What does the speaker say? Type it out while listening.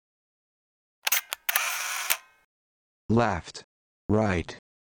left, right.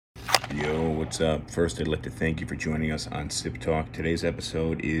 Yo, what's up? First, I'd like to thank you for joining us on Sip Talk. Today's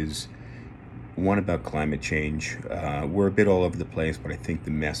episode is one about climate change. We're a bit all over the place, but I think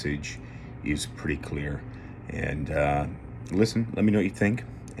the message is pretty clear. And listen, let me know what you think,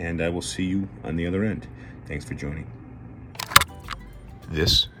 and I will see you on the other end. Thanks for joining.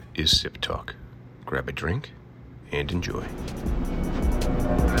 This is Sip Talk. Grab a drink and enjoy.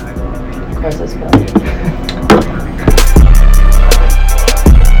 Of course, it's good.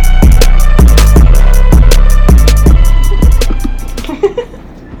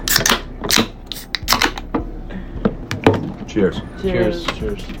 Cheers. Cheers.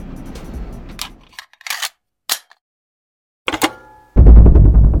 Cheers.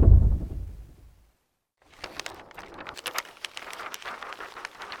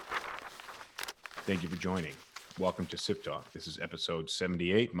 Thank you for joining. Welcome to Sip Talk. This is episode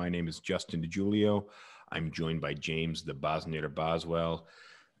 78. My name is Justin DiGiulio. I'm joined by James the Bosnator Boswell.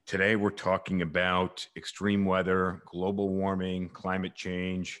 Today we're talking about extreme weather, global warming, climate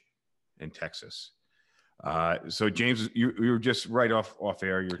change, and Texas. So James, you were just right off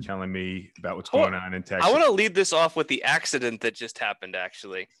air. You were telling me about what's going on in Texas. I want to lead this off with the accident that just happened,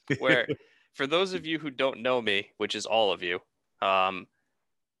 actually, where for those of you who don't know me, which is all of you, when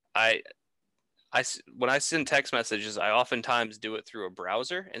I send text messages, I oftentimes do it through a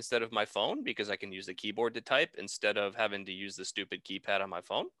browser instead of my phone because I can use the keyboard to type instead of having to use the stupid keypad on my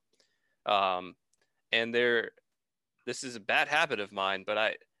phone. This is a bad habit of mine, but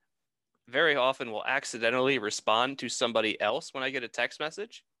I very often will accidentally respond to somebody else when I get a text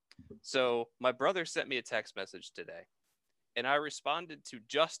message. So my brother sent me a text message today, and I responded to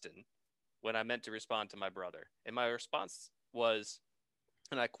Justin when I meant to respond to my brother. And my response was,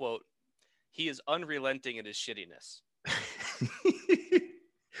 and I quote, "He is unrelenting in his shittiness."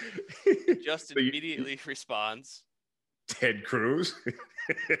 Justin immediately responds, Ted Cruz,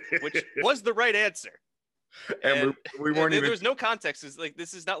 which was the right answer. And we weren't even. There was no context.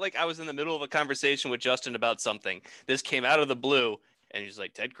 This is not like I was in the middle of a conversation with Justin about something. This came out of the blue, and he's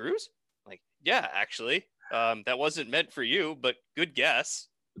like, "Ted Cruz?" Like, yeah, actually, that wasn't meant for you, but good guess.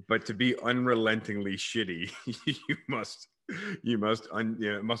 But to be unrelentingly shitty, it must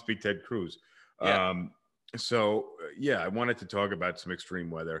be Ted Cruz. Yeah. I wanted to talk about some extreme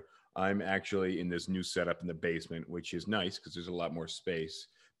weather. I'm actually in this new setup in the basement, which is nice because there's a lot more space,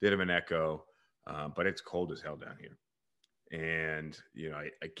 bit of an echo, but it's cold as hell down here. And,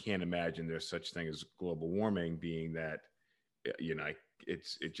 I can't imagine there's such thing as global warming, being that,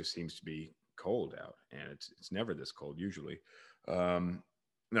 it just seems to be cold out, and it's never this cold usually. I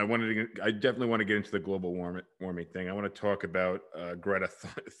definitely want to get into the global warming thing. I want to talk about Greta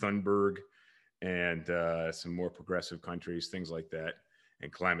Thunberg and some more progressive countries, things like that,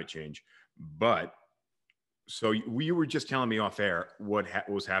 and climate change. But so you were just telling me off air what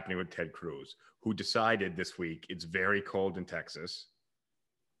was happening with Ted Cruz, who decided this week it's very cold in Texas.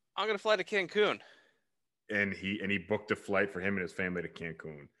 I'm gonna fly to Cancun. And he booked a flight for him and his family to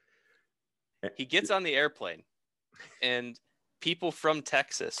Cancun. He gets on the airplane, and people from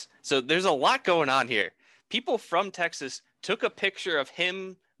Texas. So there's a lot going on here. People from Texas took a picture of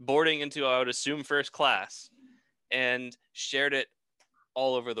him boarding into, I would assume, first class, and shared it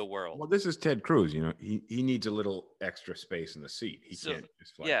all over the world. Well, this is Ted Cruz. He needs a little extra space in the seat. He can't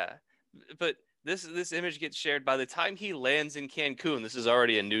just fly. Yeah, but this image gets shared. By the time he lands in Cancun, this is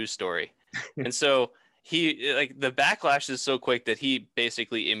already a news story. And so the backlash is so quick that he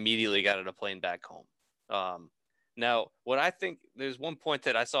basically immediately got on a plane back home. Now, what I think, there's one point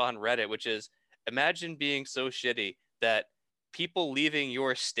that I saw on Reddit, which is, imagine being so shitty that people leaving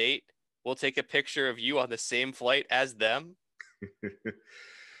your state will take a picture of you on the same flight as them.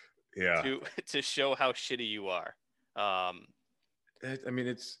 Yeah. To show how shitty you are.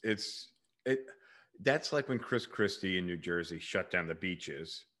 That's like when Chris Christie in New Jersey shut down the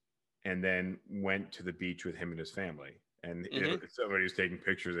beaches and then went to the beach with him and his family. And somebody was taking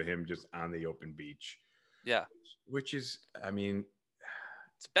pictures of him just on the open beach. Yeah. Which is,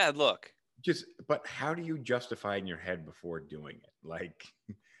 it's a bad look. But how do you justify in your head before doing it? Like,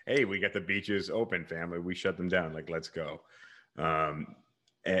 hey, we got the beaches open, family. We shut them down. Like, let's go.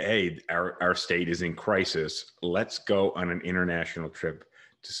 Hey, our state is in crisis. Let's go on an international trip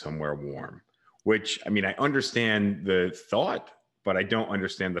to somewhere warm. Which, I understand the thought, but I don't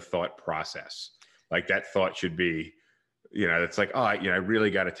understand the thought process. Like, that thought should be, it's like, I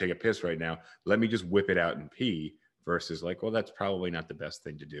really got to take a piss right now. Let me just whip it out and pee. Versus like, well, that's probably not the best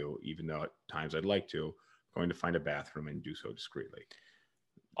thing to do, even though at times I'd like to, going to find a bathroom and do so discreetly.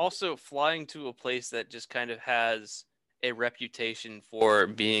 Also, flying to a place that just kind of has a reputation for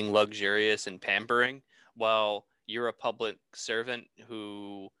being luxurious and pampering, while you're a public servant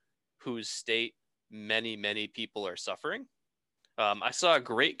whose state many people are suffering. I saw a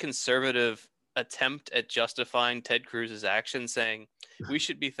great conservative attempt at justifying Ted Cruz's action, saying we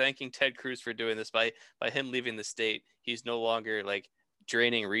should be thanking Ted Cruz for doing this by him leaving the state. He's no longer like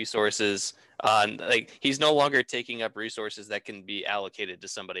draining resources on, like, he's no longer taking up resources that can be allocated to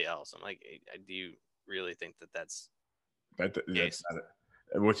somebody else. I'm like, do you really think that that's That's case? not it.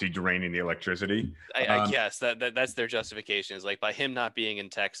 What's he draining the electricity? I guess that's their justification, is like, by him not being in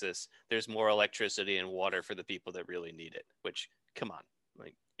Texas, there's more electricity and water for the people that really need it. Which, come on,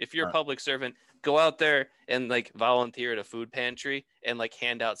 like, if you're a public servant, go out there and like volunteer at a food pantry and like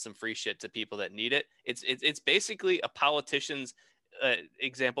hand out some free shit to people that need it. It's basically a politician's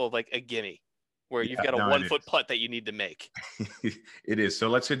example of like a gimme, where you've got a 1 foot putt that you need to make. It is. So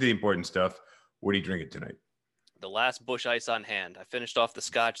let's hit the important stuff. What are you drinking tonight? The last Busch Ice on hand. I finished off the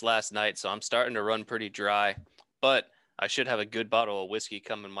scotch last night, so I'm starting to run pretty dry, but I should have a good bottle of whiskey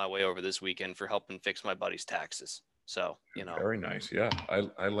coming my way over this weekend for helping fix my buddy's taxes. So, Very nice. Yeah.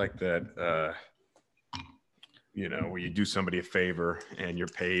 I like that. Where you do somebody a favor and you're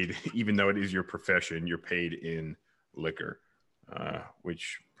paid, even though it is your profession, you're paid in liquor,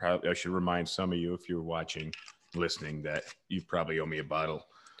 which probably I should remind some of you, if you're watching, listening, that you probably owe me a bottle.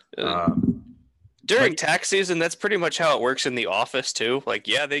 During tax season, that's pretty much how it works in the office too. Like,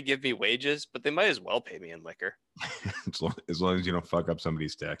 yeah, they give me wages, but they might as well pay me in liquor. as long as you don't fuck up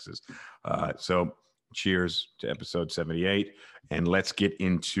somebody's taxes. So cheers to episode 78. And let's get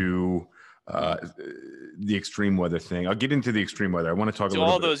into the extreme weather thing. I'll get into the extreme weather. I want to talk to a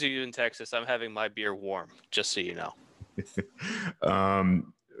little all bit. Those of you in Texas, I'm having my beer warm, just so you know.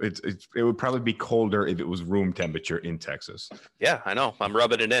 It would probably be colder if it was room temperature in Texas. Yeah, I know. I'm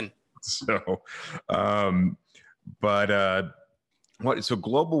rubbing it in. So, so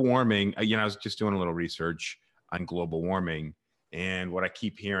global warming, I was just doing a little research on global warming, and what I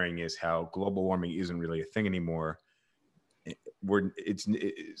keep hearing is how global warming isn't really a thing anymore.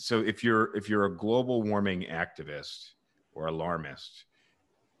 So if you're a global warming activist or alarmist,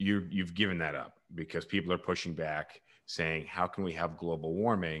 you've given that up, because people are pushing back saying, how can we have global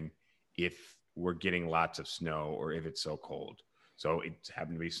warming if we're getting lots of snow or if it's so cold? So it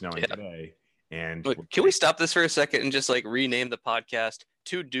happened to be snowing today. And can we stop this for a second and just like rename the podcast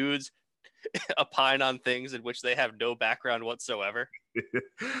Two Dudes Opine on Things in Which They Have No Background Whatsoever?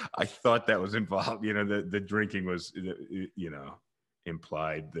 I thought that was involved. The drinking was,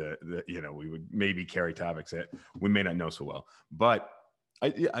 implied that we would maybe carry topics that we may not know so well. But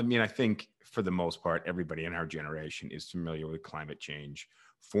I think for the most part, everybody in our generation is familiar with climate change,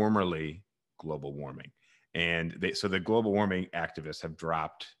 formerly global warming. And so the global warming activists have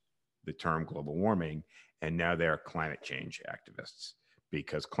dropped the term global warming, and now they're climate change activists,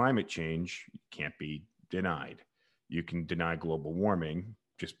 because climate change can't be denied. You can deny global warming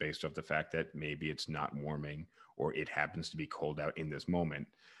just based off the fact that maybe it's not warming or it happens to be cold out in this moment,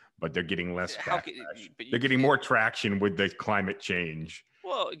 but they're getting less backlash. They're getting more traction with the climate change.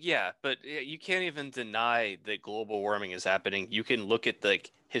 Well, yeah, but you can't even deny that global warming is happening. You can look at the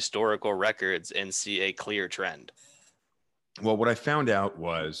historical records and see a clear trend. Well, what I found out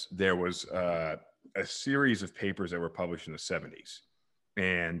was there was a series of papers that were published in the 70s,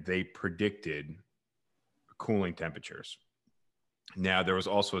 and they predicted cooling temperatures. Now, there was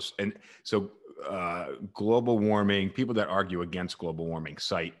also, global warming, people that argue against global warming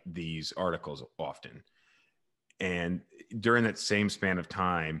cite these articles often. And during that same span of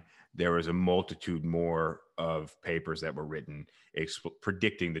time, there was a multitude more of papers that were written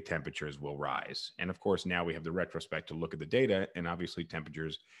predicting the temperatures will rise. And of course, now we have the retrospect to look at the data, and obviously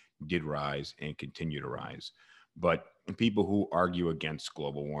temperatures did rise and continue to rise. But people who argue against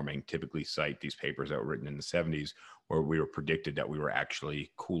global warming typically cite these papers that were written in the 70s, where we were predicted that we were actually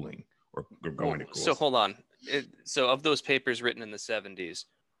cooling or going to cool. So hold on. So of those papers written in the 70s,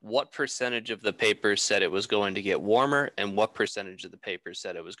 what percentage of the papers said it was going to get warmer, and what percentage of the papers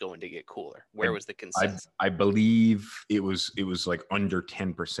said it was going to get cooler? Where was the consensus? I believe it was like under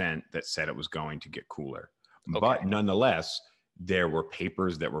 10% that said it was going to get cooler. Okay. But nonetheless, there were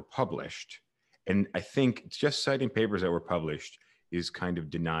papers that were published. And I think just citing papers that were published is kind of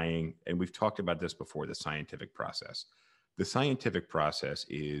denying, and we've talked about this before, the scientific process. The scientific process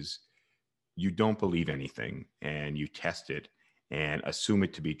is you don't believe anything and you test it and assume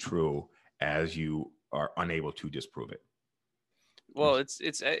it to be true as you are unable to disprove it. Well,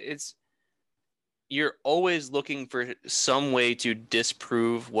 it's you're always looking for some way to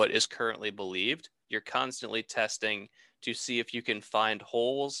disprove what is currently believed. You're constantly testing to see if you can find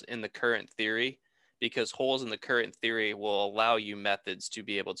holes in the current theory, because holes in the current theory will allow you methods to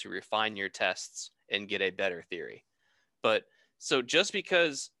be able to refine your tests and get a better theory. But so just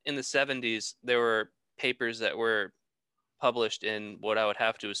because in the 70s there were papers that were published in what I would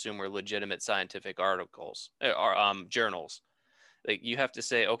have to assume were legitimate scientific articles or journals, like you have to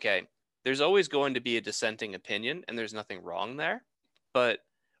say, okay, there's always going to be a dissenting opinion, and there's nothing wrong there. But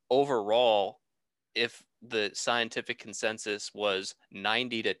overall, if the scientific consensus was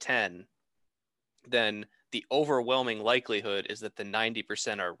 90 to 10, then the overwhelming likelihood is that the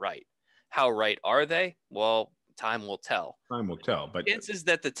 90% are right. How right are they? Well, time will tell. Time will tell. But Chances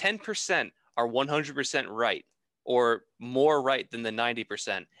that the 10% are 100% right or more right than the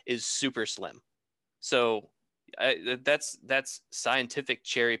 90% is super slim. So that's scientific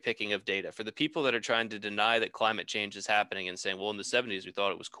cherry picking of data. For the people that are trying to deny that climate change is happening and saying, well, in the 70s we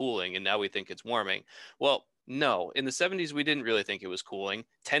thought it was cooling and now we think it's warming. Well, no, in the 70s we didn't really think it was cooling.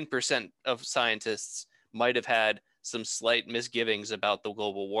 10% of scientists might have had some slight misgivings about the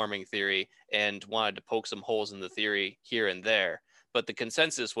global warming theory and wanted to poke some holes in the theory here and there. But the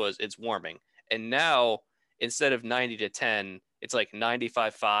consensus was it's warming. And now, instead of 90 to 10, it's like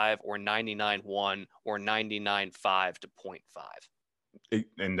 95.5 or 99.1 or 99.5 to 0.5.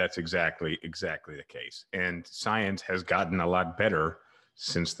 And that's exactly the case. And science has gotten a lot better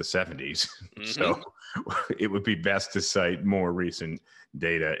since the 70s. Mhm. So it would be best to cite more recent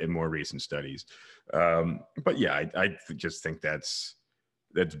data and more recent studies. But yeah, I just think that's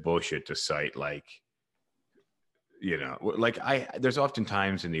bullshit to cite, like, you know, like there's often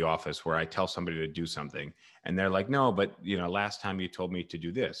times in the office where I tell somebody to do something and they're like, no, but you know, last time you told me to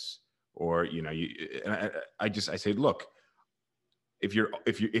do this, or, you know, I say, look, if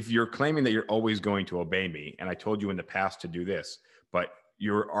you're claiming that you're always going to obey me, and I told you in the past to do this, but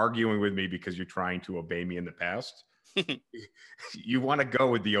you're arguing with me because you're trying to obey me in the past, you want to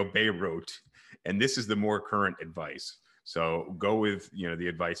go with the obey route. And this is the more current advice. So go with, you know, the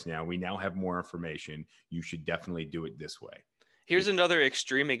advice now. We now have more information. You should definitely do it this way. Here's another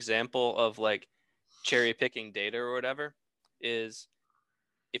extreme example of like cherry picking data or whatever is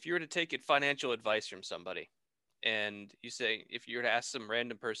if you were to take financial advice from somebody and you say, if you were to ask some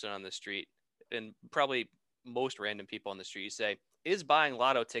random person on the street, and probably most random people on the street, you say, is buying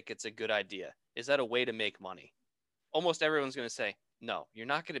lotto tickets a good idea? Is that a way to make money? Almost everyone's going to say, no, you're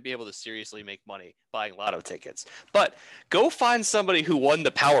not going to be able to seriously make money buying lotto tickets. But go find somebody who won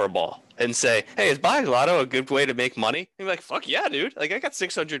the Powerball and say, hey, is buying lotto a good way to make money? And you're like, fuck yeah, dude. Like, I got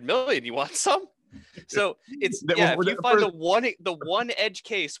 600 million. You want some? So it's, yeah, if you find the one edge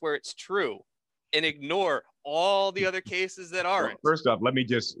case where it's true and ignore all the other cases that aren't. First off,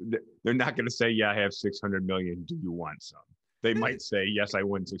 they're not going to say, yeah, I have 600 million. Do you want some? They might say, yes, I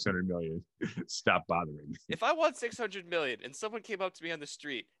won 600 million. Stop bothering me. If I won 600 million and someone came up to me on the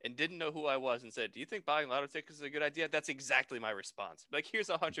street and didn't know who I was and said, do you think buying lotto tickets is a good idea? That's exactly my response. Like, here's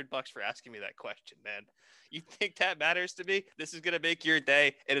 $100 for asking me that question, man. You think that matters to me? This is going to make your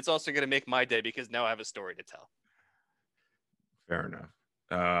day. And it's also going to make my day because now I have a story to tell. Fair enough.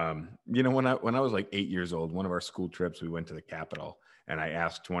 You know, when I was like 8 years old, one of our school trips, we went to the Capitol and I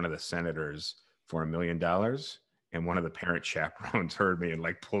asked one of the senators for $1 million. And one of the parent chaperones heard me and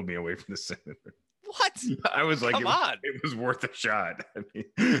like pulled me away from the senator. What? I was like, Come on. It was worth a shot. I mean,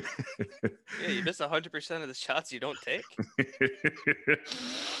 yeah, you miss 100% of the shots you don't take.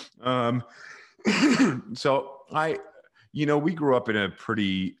 So we grew up in a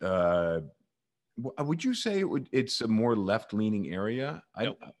pretty, would you say it's a more left-leaning area?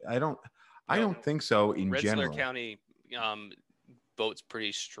 Nope. I don't think so in general. Rensselaer County votes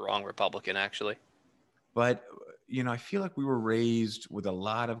pretty strong Republican, actually. But, you know, I feel like we were raised with a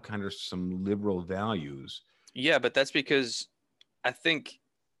lot of kind of some liberal values. Yeah, but that's because I think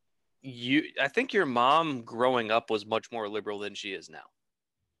your mom growing up was much more liberal than she is now.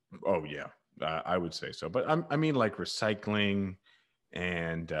 Oh, yeah, I would say so. But I mean, like recycling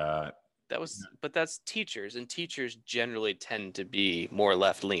and but that's teachers, and teachers generally tend to be more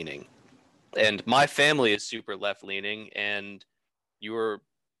left leaning. And my family is super left leaning, and you were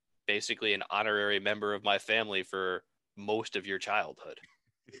basically an honorary member of my family for most of your childhood.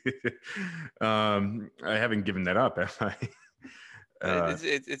 I haven't given that up, have I?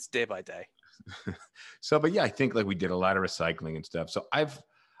 It's day by day. So, but yeah, I think like we did a lot of recycling and stuff. So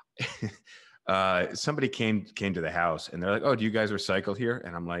somebody came to the house and they're like, "Oh, do you guys recycle here?"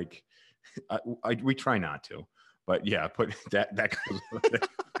 And I'm like, "We try not to, but yeah, put that goes."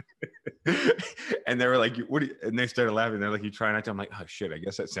 And they were like, "What?" And they started laughing. They're like, "You try not to?" I'm like, "Oh shit, I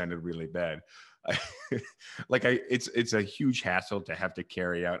guess that sounded really bad." It's a huge hassle to have to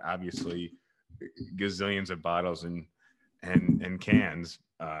carry out, obviously, gazillions of bottles and cans.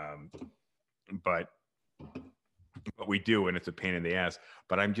 But but we do, and it's a pain in the ass.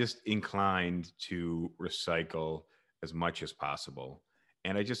 But I'm just inclined to recycle as much as possible,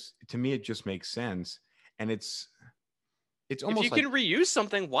 and to me, it just makes sense, and it's If almost you like, can reuse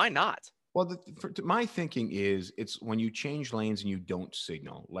something, why not? well, my thinking is it's when you change lanes and you don't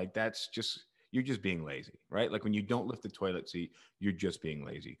signal, like you're just being lazy, right? Like when you don't lift the toilet seat, you're just being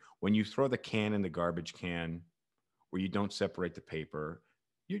lazy. When you throw the can in the garbage can, where you don't separate the paper,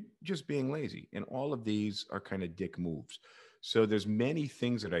 you're just being lazy. And all of these are kind of dick moves. So there's many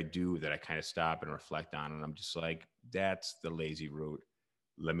things that I do that I kind of stop and reflect on, and I'm just like, that's the lazy route.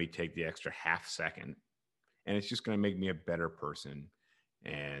 Let me take the extra half second, and it's just going to make me a better person.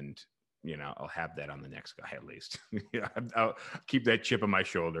 And I'll have that on the next guy at least. I'll keep that chip on my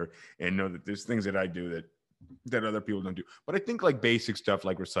shoulder and know that there's things that I do that other people don't do. But I think like basic stuff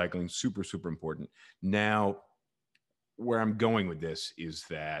like recycling, super, super important. Now, where I'm going with this is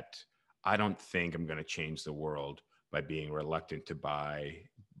that I don't think I'm going to change the world by being reluctant to buy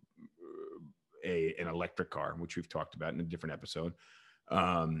an electric car, which we've talked about in a different episode,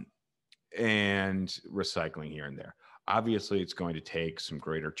 and recycling here and there. Obviously, it's going to take some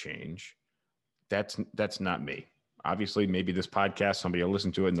greater change. That's not me. Obviously, maybe this podcast, somebody will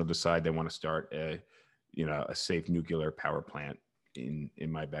listen to it and they'll decide they want to start a safe nuclear power plant in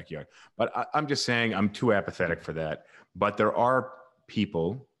my backyard. But I'm just saying I'm too apathetic for that. But there are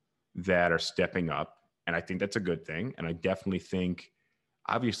people that are stepping up, and I think that's a good thing. And I definitely think,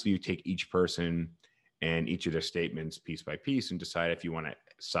 obviously, you take each person and each of their statements piece by piece and decide if you want to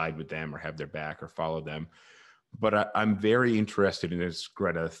side with them or have their back or follow them. But I'm very interested in this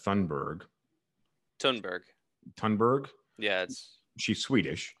Greta Thunberg. Thunberg. Yeah, She's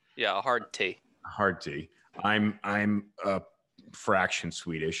Swedish. Yeah, a hard T. Hard T. I'm a fraction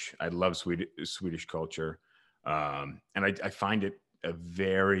Swedish. I love Swedish culture, and I find it a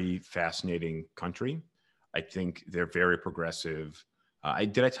very fascinating country. I think they're very progressive.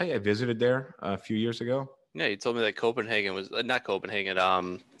 Did I tell you I visited there a few years ago? Yeah, you told me that Copenhagen was not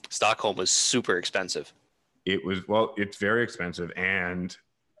Copenhagen. Stockholm was super expensive. It's very expensive, and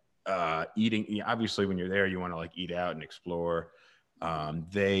eating. Obviously, when you're there, you want to like eat out and explore.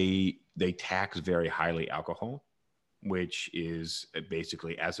 They tax very highly alcohol, which is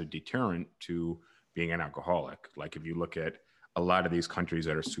basically as a deterrent to being an alcoholic. Like if you look at a lot of these countries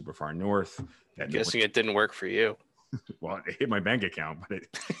that are super far north, I'm guessing it didn't work for you. Well, it hit my bank account, but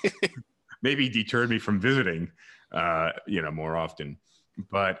it maybe deterred me from visiting, more often.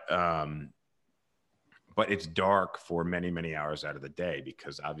 But it's dark for many, many hours out of the day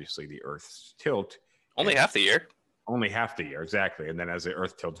because obviously the Earth's tilt. Only half the year. Only half the year, exactly. And then as the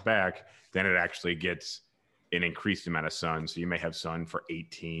Earth tilts back, then it actually gets an increased amount of sun. So you may have sun for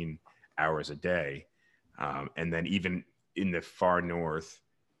 18 hours a day. And then even in the far north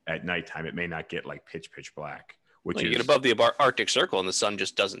at nighttime, it may not get like pitch black. You get above the Arctic Circle and the sun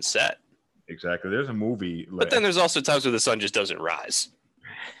just doesn't set. Exactly. There's a movie. But then there's also times where the sun just doesn't rise.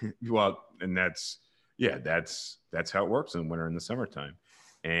 Well, and that's how it works in winter and the summertime.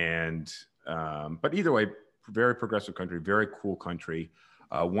 And but either way, very progressive country, very cool country.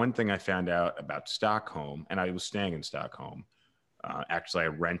 One thing I found out about Stockholm, and I was staying in Stockholm. Actually, I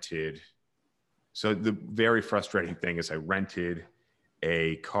rented. So the very frustrating thing is I rented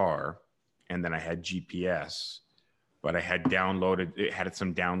a car, and then I had GPS, but I had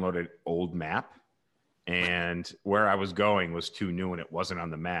some downloaded old map, and where I was going was too new, and it wasn't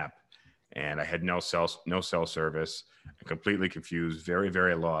on the map. And I had no cell service. I'm completely confused, very,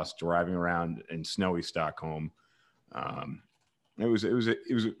 very lost, driving around in snowy Stockholm. It was a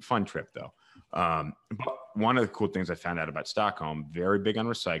fun trip though. But one of the cool things I found out about Stockholm, very big on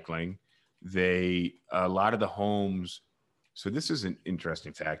recycling. A lot of the homes. So this is an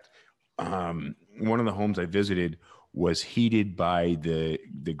interesting fact. One of the homes I visited was heated by the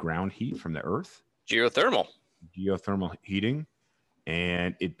ground heat from the earth. Geothermal heating,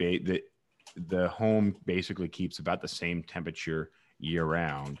 and the home basically keeps about the same temperature year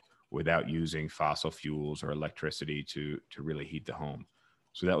round without using fossil fuels or electricity to really heat the home.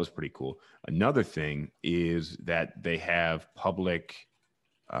 So that was pretty cool. Another thing is that they have public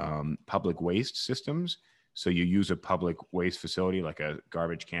waste systems. So you use a public waste facility like a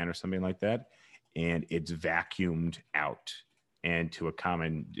garbage can or something like that, and it's vacuumed out and to a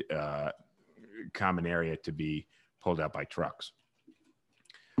common area to be pulled out by trucks.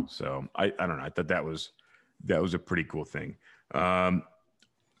 So I don't know. I thought that was a pretty cool thing.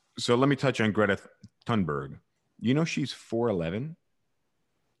 So let me touch on Greta Thunberg. You know she's 4'11"?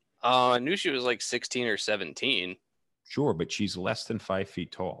 I knew she was like 16 or 17. Sure, but she's less than 5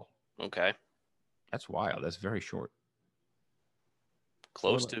 feet tall. Okay. That's wild. That's very short.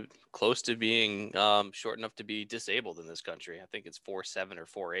 close to being short enough to be disabled in this country. I think it's 4'7" or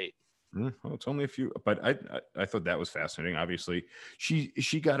 4'8". Well, it's only a few, but I thought that was fascinating. Obviously,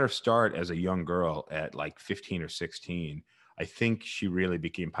 she got her start as a young girl at like 15 or 16. I think she really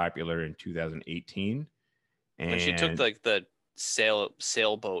became popular in 2018. When she took And like the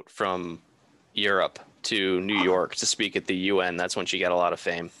sailboat from Europe to New York to speak at the UN, that's when she got a lot of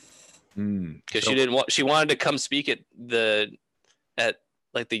fame. Because she wanted to come speak at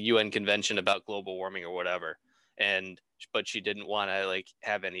like the UN convention about global warming or whatever, but she didn't want to like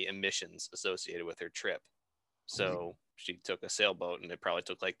have any emissions associated with her trip, so she took a sailboat, and it probably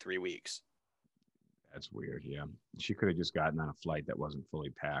took like 3 weeks. That's weird. Yeah, she could have just gotten on a flight that wasn't fully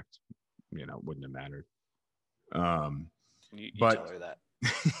packed. Wouldn't have mattered. You but tell her that.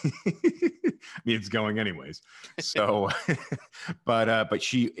 I mean, it's going anyways. So, but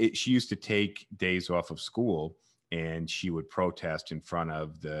she used to take days off of school, and she would protest in front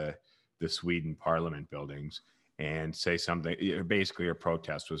of the Sweden Parliament buildings and say something. Basically, her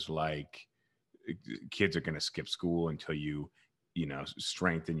protest was like, kids are going to skip school until you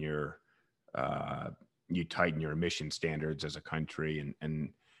strengthen your you tighten your emission standards as a country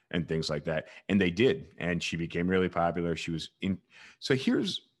and things like that. And they did. And she became really popular. She was in. So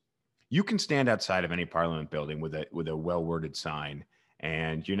you can stand outside of any parliament building with a well-worded sign,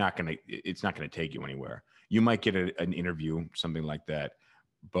 and it's not going to take you anywhere. You might get an interview, something like that.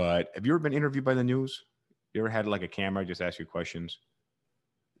 But have you ever been interviewed by the news? You ever had like a camera just ask you questions?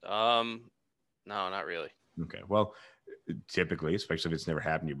 No, not really. Okay. Well, typically, especially if it's never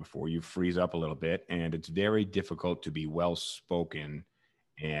happened to you before, you freeze up a little bit, and it's very difficult to be well-spoken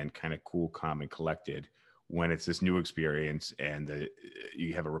and kind of cool, calm, and collected when it's this new experience, and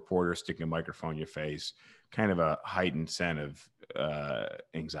you have a reporter sticking a microphone in your face, kind of a heightened sense of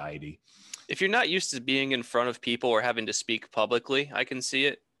anxiety. If you're not used to being in front of people or having to speak publicly, I can see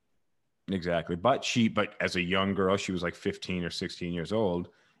it. Exactly. But as a young girl, she was like 15 or 16 years old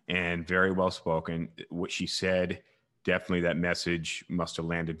and very well spoken. What she said, definitely that message must have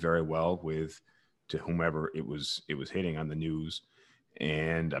landed very well to whomever it was hitting on the news.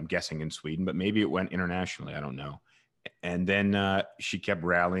 And I'm guessing in Sweden, but maybe it went internationally. I don't know. And then she kept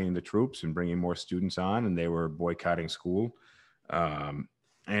rallying the troops and bringing more students on, and they were boycotting school. Because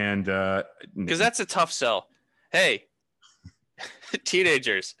that's a tough sell. Hey,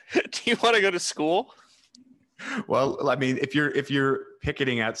 teenagers, do you want to go to school? Well, I mean, if you're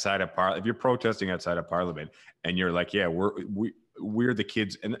picketing outside of if you're protesting outside of Parliament, and you're like, yeah, we're the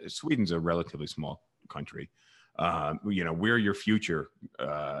kids, and Sweden's a relatively small country. We're your future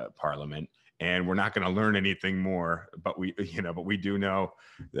Parliament, and we're not going to learn anything more. But we do know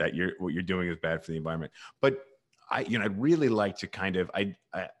that what you're doing is bad for the environment. But I'd really like to kind of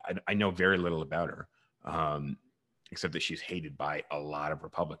I know very little about her, except that she's hated by a lot of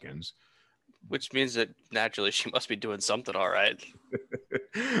Republicans. Which means that naturally she must be doing something all right.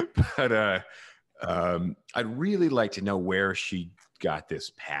 But I'd really like to know where she got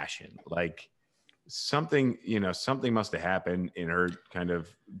this passion. Like something must have happened in her kind of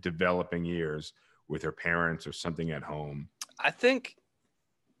developing years with her parents or something at home. I think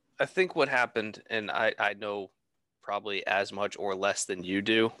what happened, and I know probably as much or less than you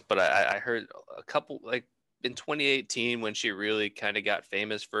do, but I heard a couple, like in 2018 when she really kind of got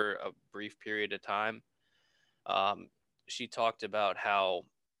famous for a brief period of time. She talked about how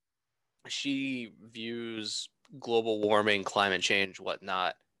she views global warming, climate change,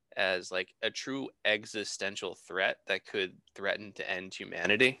 whatnot, as like a true existential threat that could threaten to end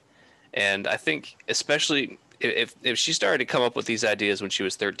humanity. And I think especially if she started to come up with these ideas when she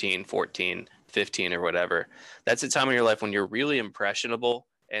was 13, 14, 15 or whatever, that's a time in your life when you're really impressionable,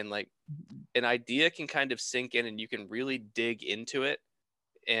 and like an idea can kind of sink in and you can really dig into it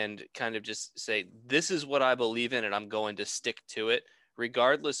and kind of just say, this is what I believe in and I'm going to stick to it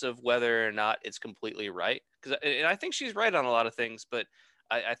regardless of whether or not it's completely right. And I think she's right on a lot of things, but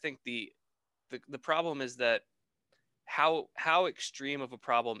I think the problem is that how extreme of a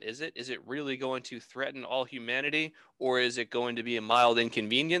problem is it? Is it really going to threaten all humanity, or is it going to be a mild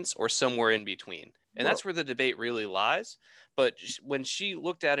inconvenience, or somewhere in between? And that's where the debate really lies. But when she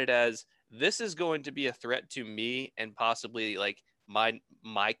looked at it as, this is going to be a threat to me and possibly like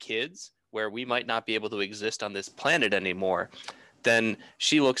my kids, where we might not be able to exist on this planet anymore, then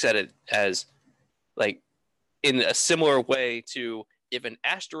she looks at it as like in a similar way to if an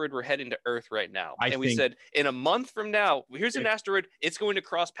asteroid were heading to Earth right now, we said in a month from now, here's an asteroid, it's going to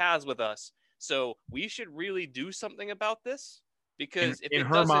cross paths with us. So we should really do something about this, because in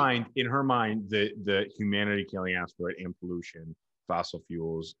her mind, the humanity killing asteroid and pollution, fossil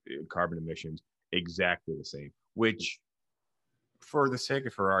fuels, carbon emissions, exactly the same, which for the sake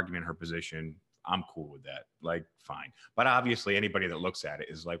of her argument, her position, I'm cool with that. Like, fine. But obviously, anybody that looks at it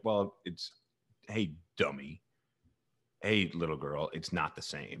is like, well, it's, hey, dummy, hey, little girl, it's not the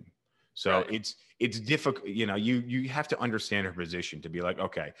same. So Right. it's difficult. You know, you have to understand her position to be like,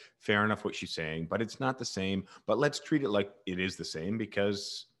 okay, fair enough what she's saying, but it's not the same. But let's treat it like it is the same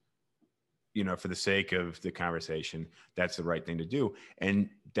because, you know, for the sake of the conversation, that's the right thing to do. And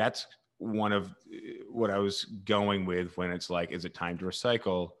that's one of what I was going with when it's like, is it time to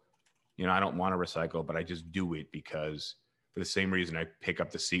recycle? You know, I don't want to recycle, but I just do it because for the same reason I pick up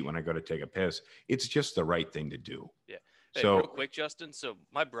the seat when I go to take a piss. It's just the right thing to do. Yeah. Hey, So real quick, Justin. So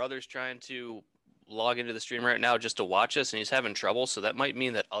my brother's trying to log into the stream right now just to watch us, and he's having trouble. So that might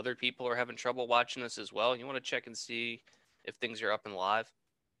mean that other people are having trouble watching us as well. You want to check and see if things are up and live?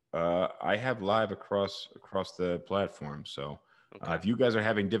 I have live across the platform. So Okay. if you guys are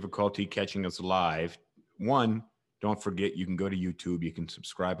having difficulty catching us live, one, don't forget you can go to YouTube. You can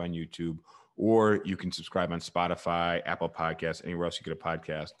subscribe on YouTube, or you can subscribe on Spotify, Apple Podcasts, anywhere else you get a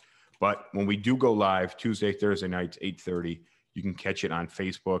podcast. But when we do go live Tuesday, Thursday nights, 8:30, you can catch it on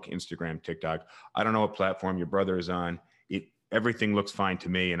Facebook, Instagram, TikTok. I don't know what platform your brother is on. Everything looks fine to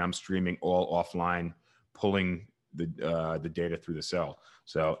me, and I'm streaming all offline, pulling the data through the cell.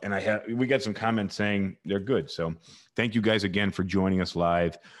 So, and we got some comments saying they're good. So thank you guys again for joining us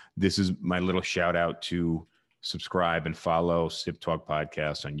live. This is my little shout out to subscribe and follow Sip Talk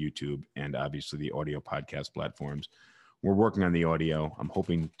Podcast on YouTube and obviously the audio podcast platforms. We're working on the audio. I'm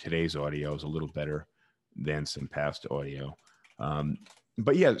hoping today's audio is a little better than some past audio.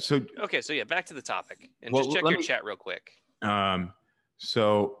 But yeah, so Okay. So yeah, back to the topic, and Well, just check let your me- chat real quick.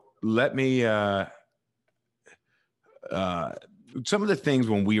 so let me some of the things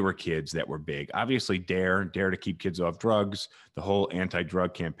when we were kids that were big, obviously dare to keep kids off drugs, the whole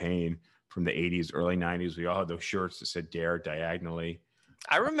anti-drug campaign from the 80s, early 90s. We all had those shirts that said dare diagonally.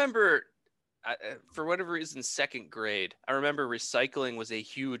 I remember, for whatever reason, second grade, I remember recycling was a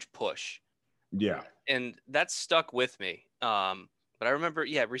huge push, Yeah. and that stuck with me. But I remember,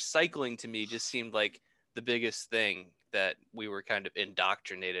 yeah, recycling to me just seemed like the biggest thing that we were kind of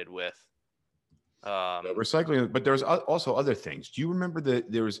indoctrinated with. Recycling, but there's also other things. Do you remember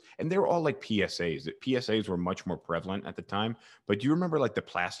and they were all like PSAs. That PSAs were much more prevalent at the time. But do you remember like the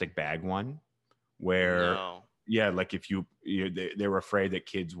plastic bag one, where No. yeah, like if they were afraid that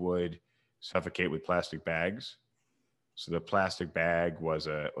kids would suffocate with plastic bags. So the plastic bag was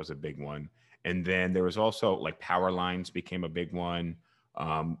a big one. And then there was also like power lines became a big one.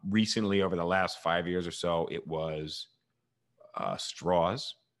 Recently, over the last 5 years or so, it was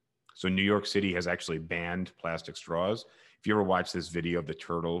straws. So New York City has actually banned plastic straws. If you ever watch this video of the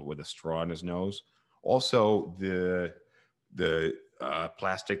turtle with a straw in his nose, also the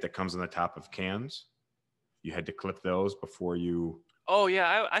plastic that comes on the top of cans, you had to clip those before you. Oh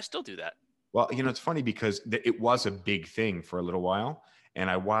yeah, I still do that. Well, you know, it's funny because it was a big thing for a little while. And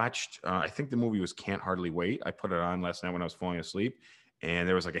I watched, I think the movie was Can't Hardly Wait. I put it on last night when I was falling asleep. And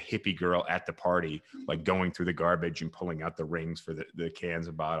there was like a hippie girl at the party, like going through the garbage and pulling out the rings for the cans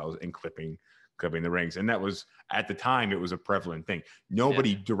and bottles and clipping the rings. And that was, at the time, it was a prevalent thing.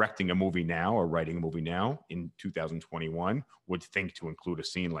 Nobody directing a movie now or writing a movie now in 2021 would think to include a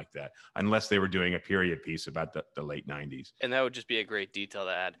scene like that, unless they were doing a period piece about the late 90s. And that would just be a great detail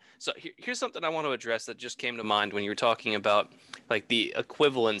to add. So here's something I want to address that just came to mind when you were talking about like the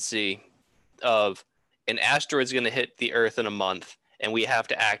equivalency of an asteroid's going to hit the Earth in a month, and we have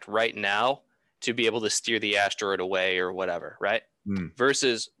to act right now to be able to steer the asteroid away or whatever, right?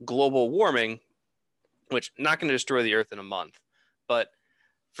 Versus global warming, which not going to destroy the Earth in a month, but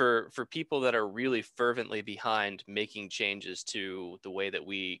for people that are really fervently behind making changes to the way that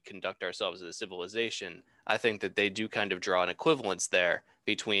we conduct ourselves as a civilization, I think that they do kind of draw an equivalence there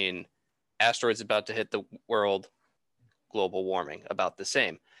between asteroids about to hit the world, global warming about the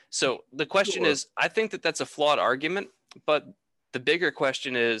same. So the question is, I think that that's a flawed argument, but the bigger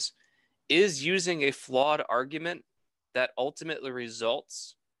question is using a flawed argument that ultimately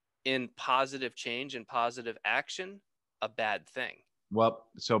results in positive change and positive action a bad thing? Well,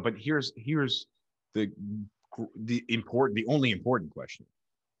 but here's the only important question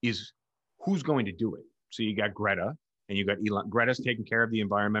is who's going to do it. So you got Greta and you got Elon. Greta's taking care of the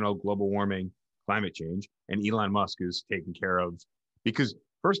environmental, global warming, climate change, and Elon Musk is taking care of, because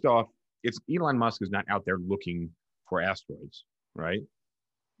first off, it's Elon Musk is not out there looking for asteroids, right?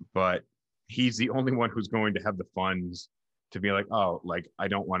 But he's the only one who's going to have the funds to be like, oh, like I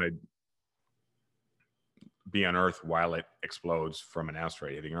don't want to be on Earth while it explodes from an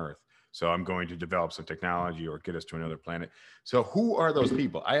asteroid hitting Earth. So I'm going to develop some technology or get us to another planet. So who are those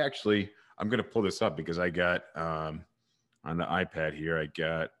people? I'm going to pull this up because I got on the iPad here. I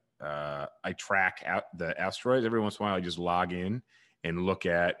got I track out the asteroids every once in a while. I just log in and look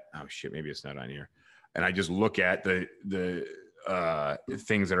at, oh shit, maybe it's not on here, and I just look at the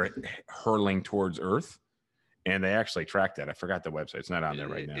things that are hurling towards Earth, and they actually track that. I forgot the website; it's not on there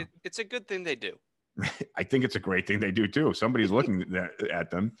right now. It's a good thing they do. I think it's a great thing they do too. Somebody's looking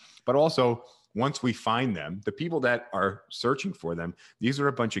at them, but also once we find them, the people that are searching for them, these are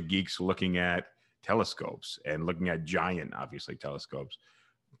a bunch of geeks looking at telescopes and looking at giant, obviously, telescopes,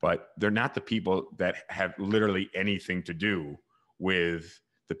 but they're not the people that have literally anything to do with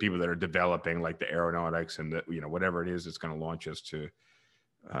the people that are developing like the aeronautics and the, whatever it is that's going to launch us to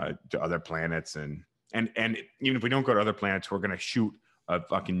other planets. And even if we don't go to other planets, we're going to shoot a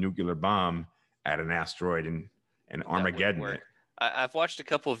fucking nuclear bomb at an asteroid and Armageddon. I've watched a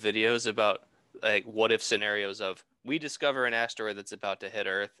couple of videos about like what if scenarios of we discover an asteroid that's about to hit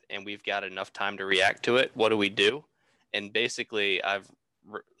Earth and we've got enough time to react to it. What do we do? And basically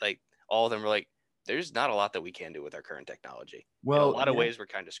all of them were like, there's not a lot that we can do with our current technology. Well, in a lot of ways, we're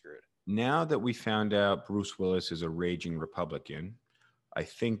kind of screwed. Now that we found out Bruce Willis is a raging Republican, I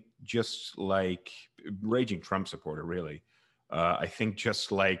think just like raging Trump supporter, really. I think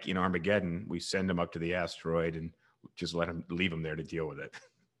just like in Armageddon, we send him up to the asteroid and just leave him there to deal with it.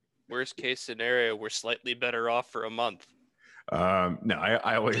 Worst case scenario, we're slightly better off for a month. No,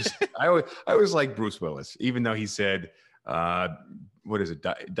 I always like Bruce Willis, even though he said, what is it?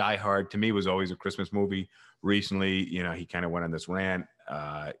 Die Hard to me was always a Christmas movie. Recently, he kind of went on this rant,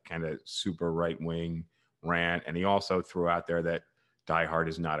 kind of super right wing rant, and he also threw out there that Die Hard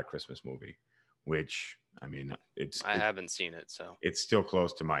is not a Christmas movie, which I mean, I haven't seen it, so it's still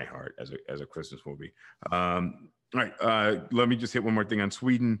close to my heart as a Christmas movie. All right, let me just hit one more thing on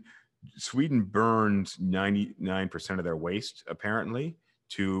Sweden. Sweden burns 99% of their waste apparently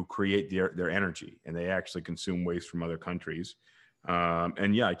to create their energy, and they actually consume waste from other countries.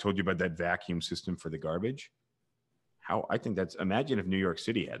 And yeah, I told you about that vacuum system for the garbage. I think imagine if New York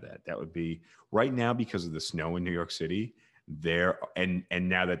City had that. That would be right now, because of the snow in New York City there. And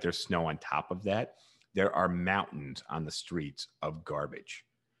now that there's snow on top of that, there are mountains on the streets of garbage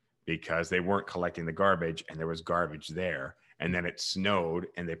because they weren't collecting the garbage and there was garbage there. And then it snowed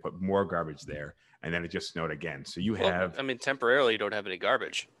and they put more garbage there. And then it just snowed again. So temporarily you don't have any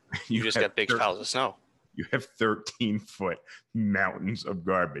garbage. You just got big piles of snow. You have 13-foot mountains of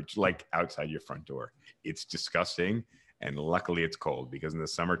garbage like outside your front door. It's disgusting. And luckily it's cold because in the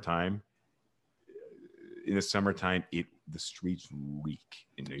summertime, the streets reek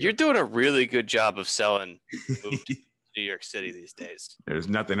in New York. You're doing a really good job of selling food to New York City these days. There's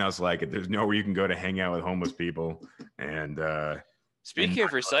nothing else like it. There's nowhere you can go to hang out with homeless people. And speaking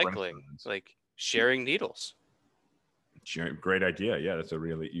of recycling, like sharing needles. Great idea. Yeah, that's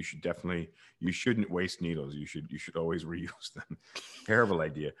you shouldn't waste needles. You should always reuse them. Terrible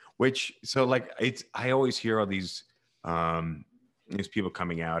idea. I always hear all these people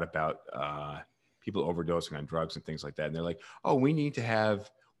coming out about people overdosing on drugs and things like that. And they're like, oh, we need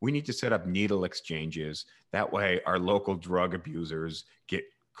to set up needle exchanges. That way our local drug abusers get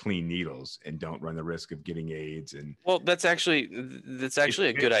clean needles and don't run the risk of getting AIDS. And well, that's actually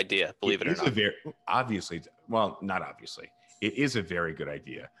a good idea, believe it or not. Not obviously. It is a very good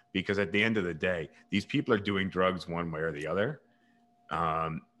idea because at the end of the day, these people are doing drugs one way or the other.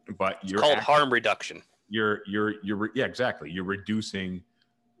 But it's called harm reduction. Yeah, exactly. You're reducing,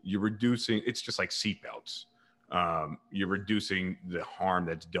 it's just like seatbelts. You're reducing the harm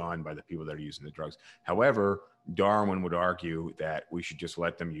that's done by the people that are using the drugs. However, Darwin would argue that we should just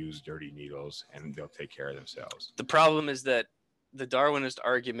let them use dirty needles and they'll take care of themselves. The problem is that the Darwinist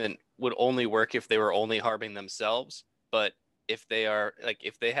argument would only work if they were only harming themselves. But if they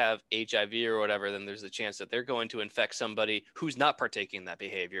have HIV or whatever, then there's a chance that they're going to infect somebody who's not partaking in that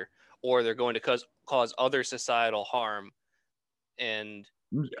behavior, or they're going to cause other societal harm. And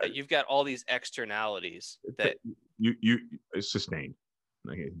you've got all these externalities that you sustained.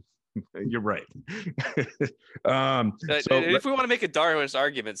 Okay. You're right. If we want to make a Darwinist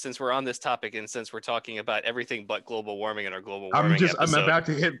argument, since we're on this topic and since we're talking about everything but global warming in our global warming I'm about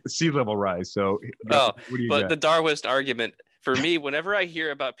to hit sea level rise. So, the Darwinist argument for me, whenever I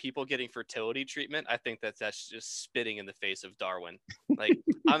hear about people getting fertility treatment, I think that's just spitting in the face of Darwin. Like,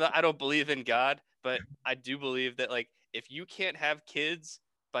 I don't believe in God, but I do believe that if you can't have kids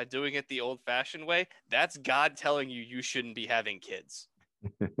by doing it the old-fashioned way, that's God telling you shouldn't be having kids.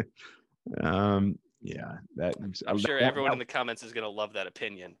 Yeah, I'm sure everyone in the comments is going to love that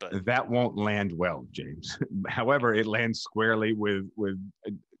opinion, but that won't land well, James. However, it lands squarely with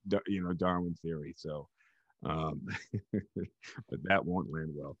Darwin theory. So, but that won't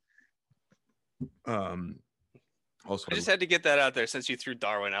land well. Also, I just had to get that out there since you threw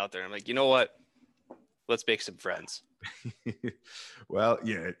Darwin out there. I'm like, you know what? Let's make some friends. well,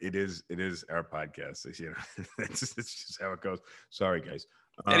 yeah, it is our podcast. That's just how it goes. Sorry, guys.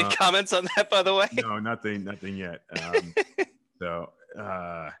 Any comments on that, by the way? No, nothing yet. So,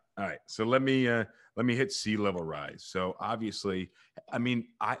 all right. So let me hit sea level rise. So obviously, I mean,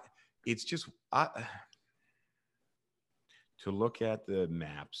 it's just to look at the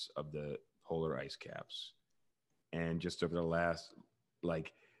maps of the polar ice caps, and just over the last,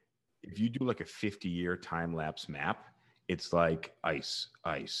 like, if you do like a 50-year time lapse map, it's like ice,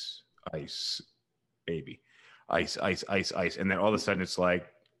 baby, ice, and then all of a sudden it's like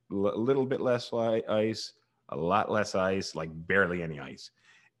a little bit less ice, a lot less ice, like barely any ice,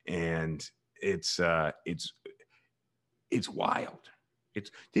 and it's wild.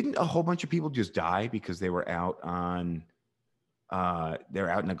 Didn't a whole bunch of people just die because they were out on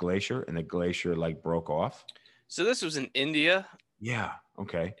they're out in a glacier and the glacier like broke off? So this was in India. Yeah.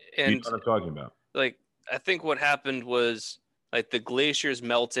 Okay. And you know what I'm talking about? Like, I think what happened was like the glacier's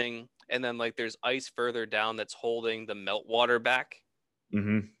melting, and then like there's ice further down that's holding the meltwater back.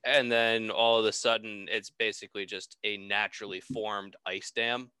 Mm-hmm. And then all of a sudden, it's basically just a naturally formed ice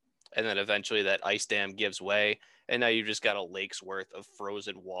dam. And then eventually that ice dam gives way. And now you've just got a lake's worth of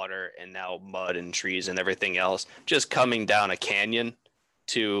frozen water and now mud and trees and everything else just coming down a canyon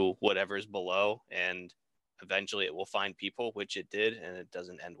to whatever's below. And eventually it will find people, which it did, and it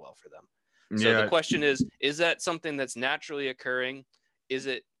doesn't end well for them. So the question is that something that's naturally occurring? Is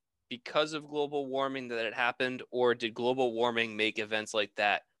it because of global warming that it happened, or did global warming make events like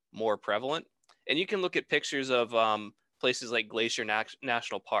that more prevalent? And you can look at pictures of places like Glacier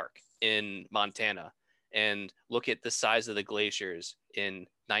National Park in Montana and look at the size of the glaciers in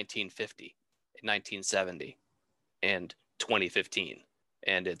 1950, 1970, and 2015.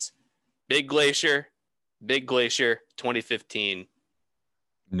 And it's big glacier, 2015.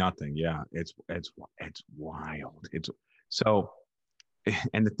 Nothing. Yeah. It's wild. It's so,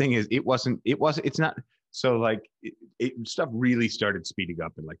 and the thing is, it's not, so like stuff really started speeding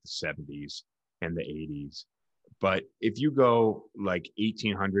up in like the 70s and the 80s. But if you go like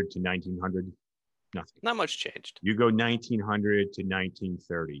 1800 to 1900, nothing. Not much changed. You go 1900 to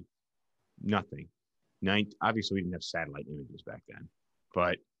 1930, nothing. Obviously, we didn't have satellite images back then,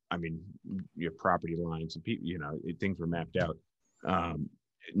 but I mean, your property lines and people, things were mapped out.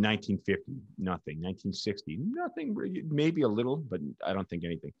 1950, nothing. 1960, nothing. Maybe a little, but I don't think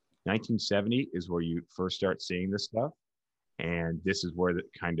anything. 1970 is where you first start seeing this stuff. And this is where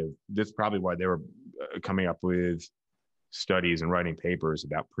this is probably why they were coming up with studies and writing papers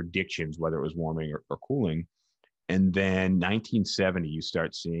about predictions, whether it was warming or cooling. And then 1970, you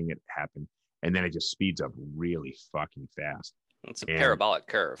start seeing it happen. And then it just speeds up really fucking fast. It's a parabolic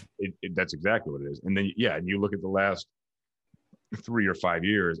curve. That's exactly what it is. And then, and you look at the last 3 or 5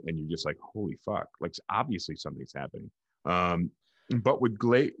 years and you're just like, holy fuck, like obviously something's happening. But with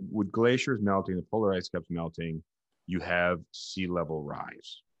glaciers melting, the polar ice caps melting, you have sea level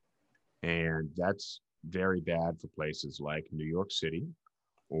rise. And that's very bad for places like New York City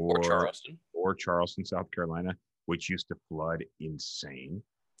or Charleston, South Carolina, which used to flood insane.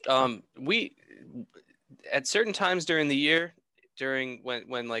 We at certain times during the year,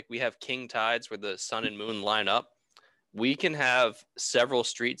 when like we have king tides where the sun and moon line up, we can have several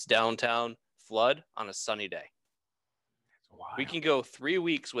streets downtown flood on a sunny day. We can go 3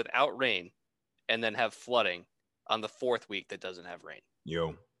 weeks without rain and then have flooding on the 4th week that doesn't have rain.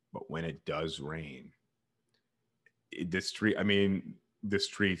 But when it does rain, the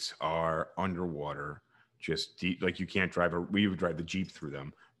streets are underwater, just deep. Like you can't drive we would drive the Jeep through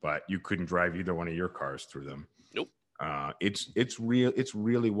them, but you couldn't drive either one of your cars through them. Nope. It's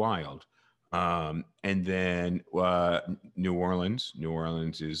really wild. And then New Orleans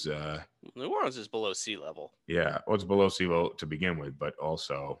is below sea level. Yeah, well, it's below sea level to begin with, but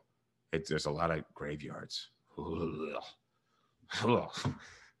also there's a lot of graveyards.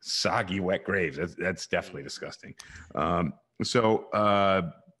 Soggy, wet graves. That's definitely disgusting. So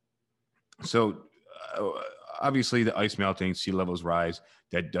obviously the ice melting, sea levels rise.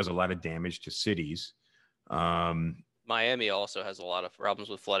 That does a lot of damage to cities. Miami also has a lot of problems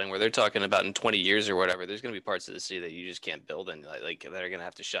with flooding, where they're talking about in 20 years or whatever, there's going to be parts of the city that you just can't build in, like that are going to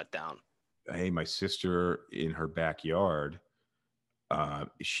have to shut down. Hey, my sister in her backyard,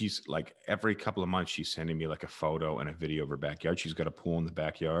 she's like every couple of months, she's sending me like a photo and a video of her backyard. She's got a pool in the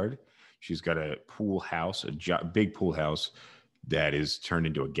backyard. She's got a pool house, a big pool house that is turned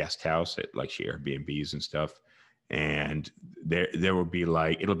into a guest house at like she Airbnbs and stuff. and there will be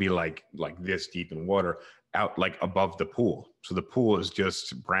it'll be like this deep in water out like above the pool. So the pool is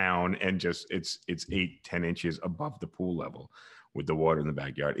just brown and just it's 8-10 inches above the pool level with the water in the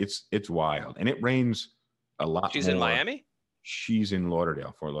backyard. It's wild, and it rains a lot. She's more. in Miami. She's in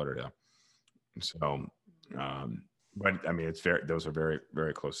Fort Lauderdale. So, but I mean, those are very,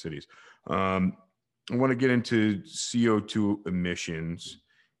 very close cities. I want to get into CO2 emissions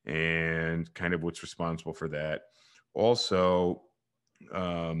and kind of what's responsible for that. Also,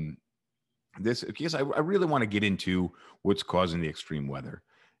 because I really want to get into what's causing the extreme weather.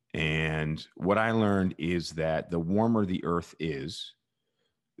 And what I learned is that the warmer the earth is,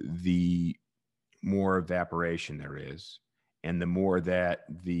 the more evaporation there is, and the more that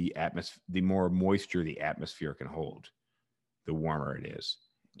the more moisture the atmosphere can hold, the warmer it is.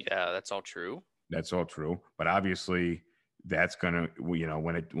 Yeah, that's all true. That's all true. But obviously, that's gonna,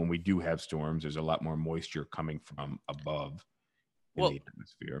 when we do have storms, there's a lot more moisture coming from above in the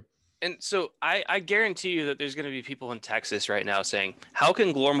atmosphere. And so I guarantee you that there's going to be people in Texas right now saying, how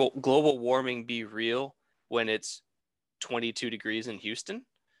can global warming be real when it's 22 degrees in Houston?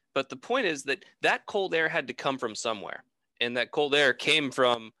 But the point is that cold air had to come from somewhere. And that cold air came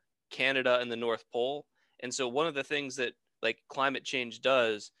from Canada and the North Pole. And so one of the things that like climate change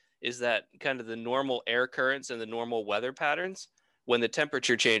does is that kind of the normal air currents and the normal weather patterns, when the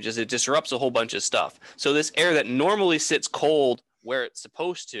temperature changes, it disrupts a whole bunch of stuff. So this air that normally sits cold where it's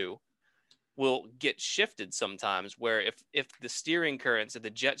supposed to will get shifted sometimes, where if the steering currents of the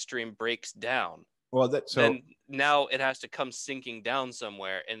jet stream breaks down, then now it has to come sinking down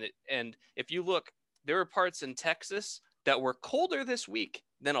somewhere. And if you look, there are parts in Texas that were colder this week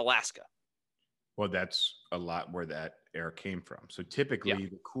than Alaska. Well, that's a lot where that air came from. So typically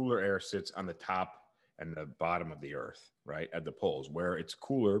the cooler air sits on the top and the bottom of the earth, right? At the poles, where it's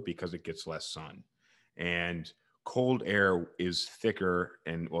cooler because it gets less sun. And cold air is thicker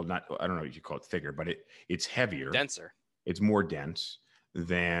and, well, not, I don't know if you call it thicker, but it's heavier. Denser. It's more dense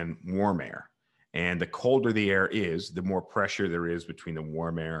than warm air. And the colder the air is, the more pressure there is between the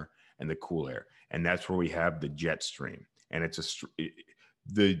warm air and the cool air. And that's where we have the jet stream. And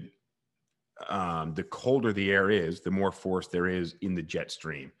the colder the air is, the more force there is in the jet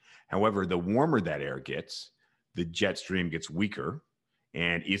stream. However, the warmer that air gets, the jet stream gets weaker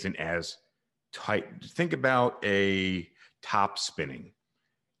and isn't as tight. Think about a top spinning.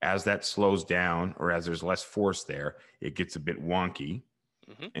 As that slows down, or as there's less force there, it gets a bit wonky.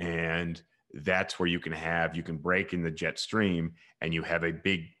 Mm-hmm. And that's where you can break in the jet stream, and you have a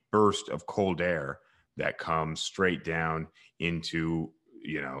big burst of cold air that comes straight down into,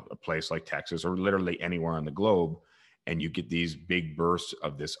 a place like Texas or literally anywhere on the globe. And you get these big bursts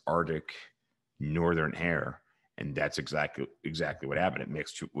of this Arctic northern air. And that's exactly what happened. It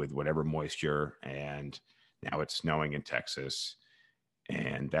mixed with whatever moisture, and now it's snowing in Texas.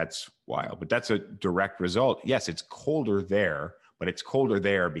 And that's wild. But that's a direct result. Yes, it's colder there, but it's colder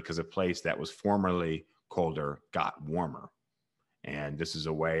there because a place that was formerly colder got warmer. And this is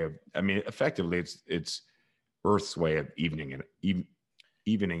a way of, effectively it's Earth's way of evening it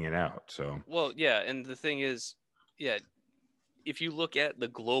out. So, well, yeah. And the thing is, if you look at the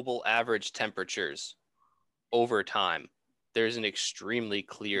global average temperatures over time, there's an extremely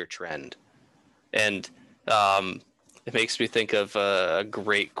clear trend. And it makes me think of a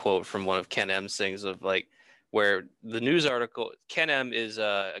great quote from one of Ken M's things of where the news article, Ken M is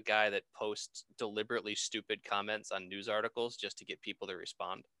a guy that posts deliberately stupid comments on news articles just to get people to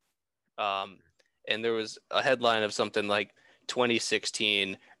respond. And there was a headline of something like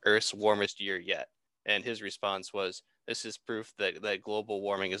 2016, Earth's warmest year yet. And his response was, this is proof that global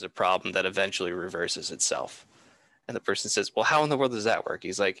warming is a problem that eventually reverses itself. And the person says, well, how in the world does that work?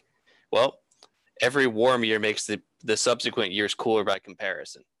 He's like, well, every warm year makes the subsequent years cooler by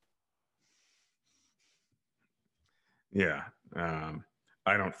comparison. Yeah.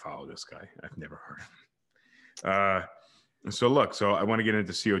 I don't follow this guy. I've never heard of him. So I want to get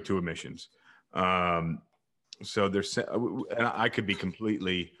into CO2 emissions. So there's, and I could be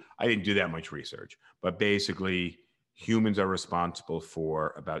I didn't do that much research, but basically humans are responsible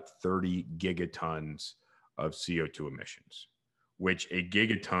for about 30 gigatons of CO2 emissions, which a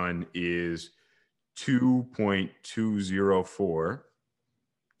gigaton is 2.204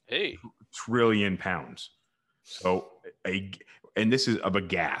 trillion pounds. So and this is of a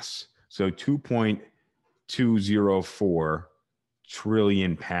gas. So 2.204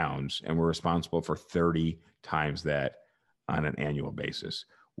 trillion pounds, and we're responsible for 30 times that on an annual basis,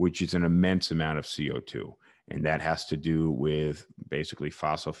 which is an immense amount of CO2. And that has to do with basically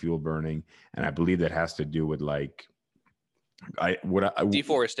fossil fuel burning. And I believe that has to do with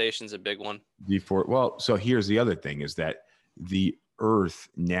Deforestation's a big one. Well, so here's the other thing is that the Earth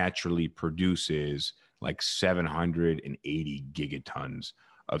naturally produces like 780 gigatons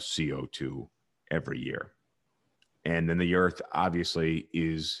of CO2 every year. And then the Earth obviously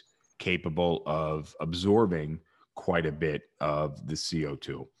is capable of absorbing quite a bit of the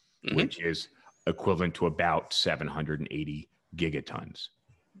CO2, which is equivalent to about 780 gigatons.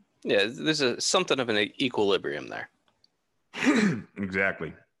 Yeah, there's something of an equilibrium there.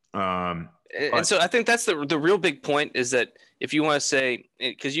 Exactly. And so I think that's the real big point is that if you want to say,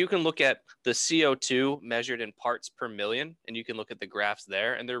 because you can look at the CO2 measured in parts per million, and you can look at the graphs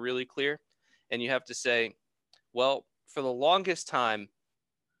there, and they're really clear. And you have to say, well, for the longest time,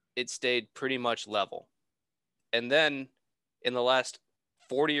 it stayed pretty much level. And then in the last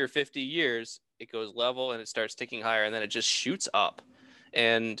 40 or 50 years, it goes level and it starts ticking higher, and then it just shoots up.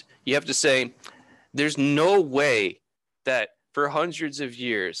 And you have to say, there's no way that for hundreds of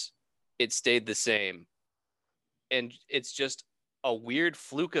years, it stayed the same. And it's just a weird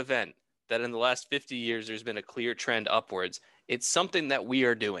fluke event that in the last 50 years, there's been a clear trend upwards. It's something that we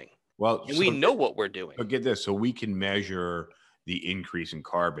are doing. Well, and we know what we're doing. But get this. So we can measure the increase in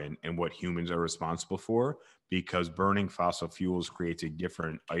carbon and what humans are responsible for, because burning fossil fuels creates a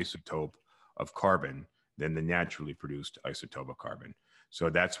different isotope of carbon than the naturally produced isotope of carbon. So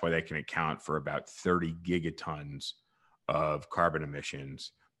that's why they can account for about 30 gigatons of carbon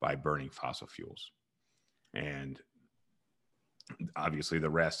emissions by burning fossil fuels. And obviously the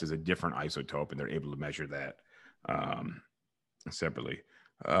rest is a different isotope, and they're able to measure that separately.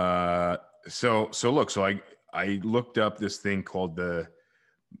 So I looked up this thing called the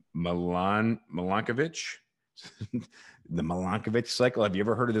Milankovitch, the Milankovitch cycle. Have you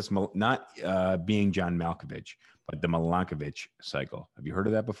ever heard of this? Not being John Malkovich, but the Milankovitch cycle. Have you heard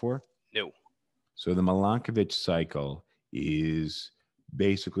of that before? No. So the Milankovitch cycle is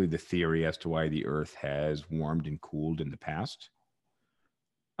basically the theory as to why the Earth has warmed and cooled in the past.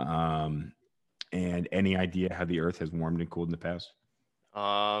 And any idea how the Earth has warmed and cooled in the past?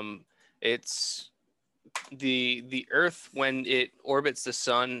 It's the Earth when it orbits the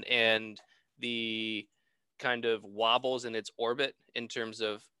sun and the kind of wobbles in its orbit in terms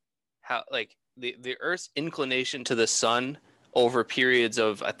of how, like, the Earth's inclination to the sun over periods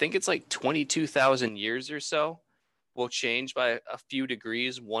of, I think it's like 22,000 years or so, will change by a few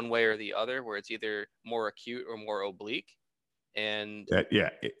degrees one way or the other, where it's either more acute or more oblique. And yeah,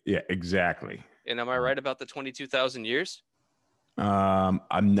 exactly. And am I right about the 22,000 years? I'm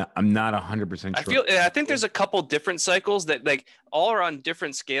not 100% sure. I think there's a couple different cycles that like all are on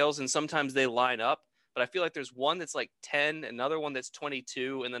different scales, and sometimes they line up. But I feel like there's one that's like 10, another one that's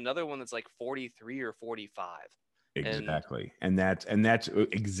 22, and another one that's like 43 or 45. Exactly. And that's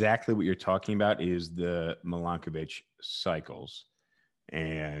exactly what you're talking about is the Milankovitch cycles.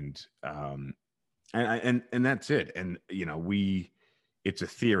 And that's it. And, you know, it's a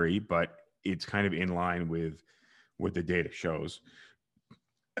theory, but it's kind of in line with what the data shows.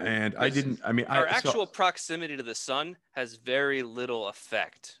 And our actual proximity to the sun has very little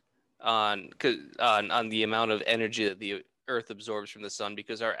effect on the amount of energy that the Earth absorbs from the sun,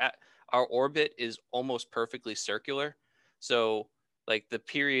 because our orbit is almost perfectly circular. So like the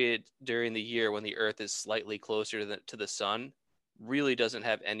period during the year when the Earth is slightly closer to the sun really doesn't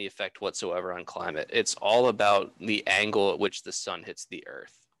have any effect whatsoever on climate. It's all about the angle at which the sun hits the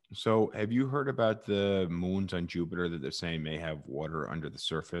Earth. So have you heard about the moons on Jupiter that they're saying may have water under the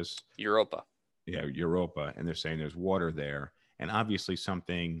surface? Europa. Yeah, Europa. And they're saying there's water there. And obviously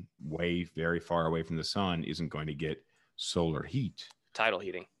something very far away from the sun isn't going to get solar heat. Tidal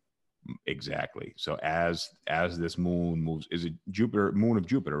heating. Exactly. So as this moon moves, is it Jupiter, moon of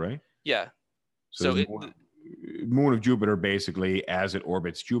Jupiter, right? Yeah. So moon of Jupiter, basically, as it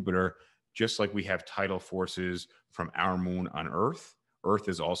orbits Jupiter, just like we have tidal forces from our moon on Earth, Earth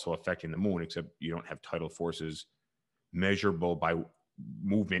is also affecting the moon, except you don't have tidal forces measurable by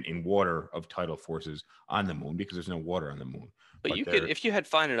movement in water of tidal forces on the moon, because there's no water on the moon. But you could, if you had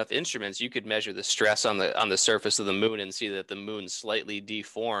fine enough instruments, you could measure the stress on the surface of the moon and see that the moon slightly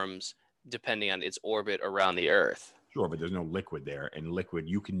deforms depending on its orbit around the Earth. Sure, but there's no liquid there, and liquid,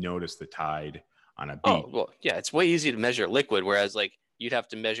 you can notice the tide on a beach. Oh, well, yeah, it's way easy to measure liquid, whereas like you'd have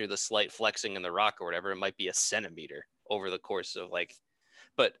to measure the slight flexing in the rock or whatever. It might be a centimeter over the course of like.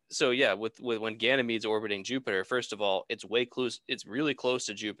 But so yeah, with when Ganymede's orbiting Jupiter, first of all, it's really close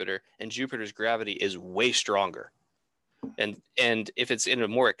to Jupiter, and Jupiter's gravity is way stronger. And if it's in a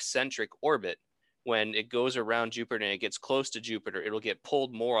more eccentric orbit, when it goes around Jupiter and it gets close to Jupiter, it'll get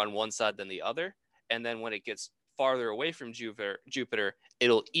pulled more on one side than the other. And then when it gets farther away from Jupiter,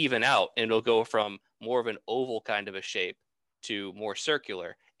 it'll even out, and it'll go from more of an oval kind of a shape to more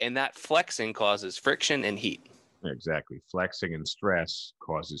circular, and that flexing causes friction and heat. Exactly. Flexing and stress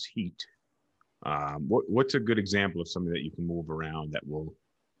causes heat. What's a good example of something that you can move around that will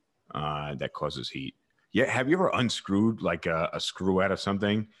that causes heat? Yeah. Have you ever unscrewed like a screw out of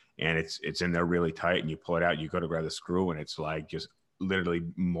something and it's in there really tight and you pull it out, you go to grab the screw and it's like just literally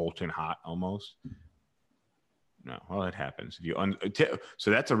molten hot almost? No, well, it happens. If you so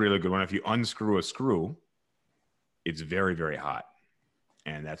that's a really good one. If you unscrew a screw, it's very, very hot.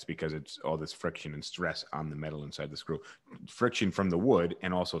 And that's because it's all this friction and stress on the metal inside the screw. Friction from the wood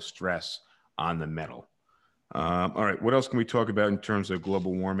and also stress on the metal. All right, what else can we talk about in terms of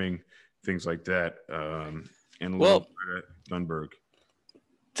global warming, things like that? And Well, Thunberg.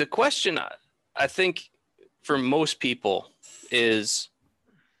 The question, I think, for most people is,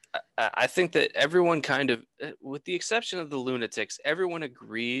 I think that everyone kind of, with the exception of the lunatics, everyone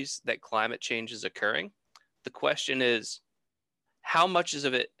agrees that climate change is occurring. The question is, how much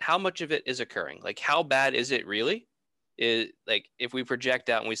of it is occurring? Like, how bad is it really? Like, if we project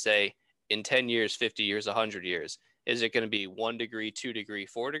out and we say in 10 years, 50 years, 100 years, is it going to be 1 degree, 2 degree,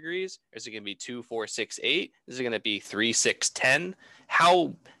 4 degrees? Or is it going to be 2, 4, 6, 8? Is it going to be 3, 6, 10?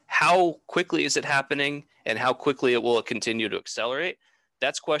 How quickly is it happening, and how quickly it will continue to accelerate?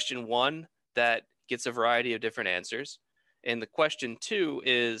 That's question one that gets a variety of different answers. And the question two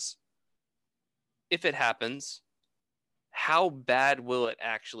is, if it happens, how bad will it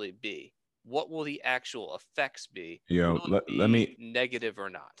actually be? What will the actual effects be? Let me negative or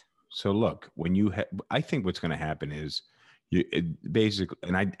not. So look, when you I think what's going to happen is basically,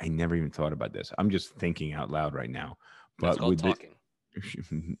 and I never even thought about this. I'm just thinking out loud right now. But that's called talking.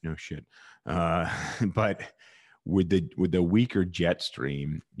 No shit. But with the weaker jet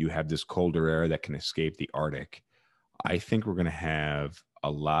stream, you have this colder air that can escape the Arctic. I think we're going to have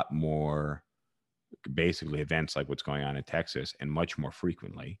a lot more, basically, events like what's going on in Texas, and much more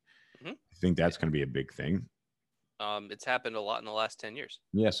frequently. Mm-hmm. I think that's going to be a big thing. It's happened a lot in the last 10 years.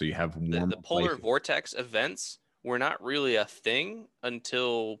 Yeah, so you have the polar vortex events were not really a thing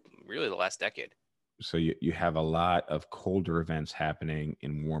until really the last decade. So you have a lot of colder events happening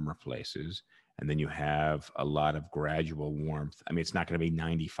in warmer places, and then you have a lot of gradual warmth. I mean, it's not going to be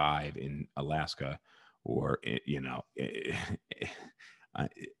 95 in Alaska or,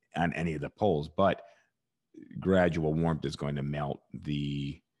 on any of the poles, but gradual warmth is going to melt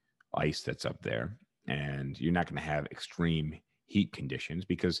the ice that's up there. And you're not going to have extreme heat conditions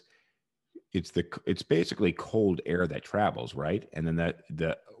because it's basically cold air that travels, right? And then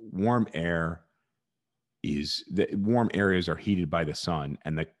the warm areas are heated by the sun,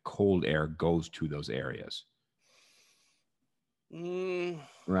 and the cold air goes to those areas.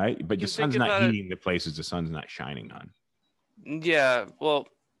 Right? But the sun's not heating the places the sun's not shining on. Yeah, well,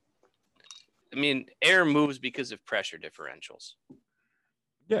 I mean, air moves because of pressure differentials.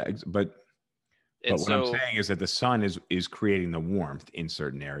 Yeah, but what I'm saying is that the sun is creating the warmth in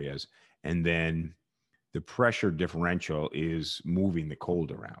certain areas, and then the pressure differential is moving the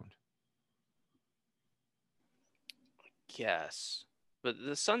cold around. Yes, but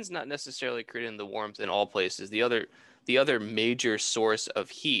the sun's not necessarily creating the warmth in all places. The other major source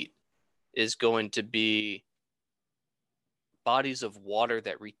of heat is going to be bodies of water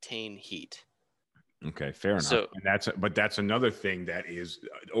that retain heat. Okay, fair enough. And that's another thing that is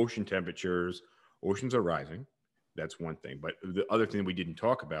ocean temperatures. Oceans are rising. That's one thing. But the other thing we didn't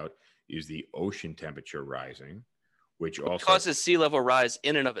talk about is the ocean temperature rising, which also causes sea level rise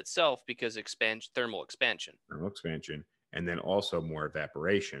in and of itself because thermal expansion. And then also more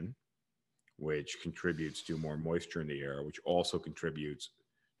evaporation, which contributes to more moisture in the air, which also contributes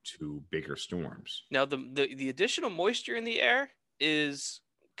to bigger storms. Now, the additional moisture in the air is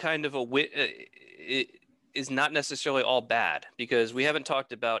kind of it is not necessarily all bad, because we haven't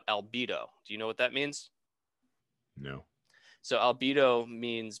talked about albedo. Do you know what that means? No. So albedo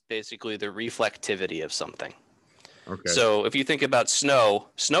means basically the reflectivity of something. Okay. So if you think about snow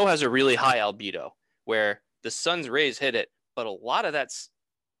has a really high albedo where the sun's rays hit it, but a lot of that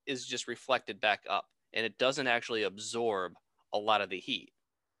is just reflected back up, and it doesn't actually absorb a lot of the heat.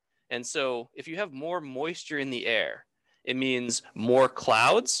 And so if you have more moisture in the air, it means more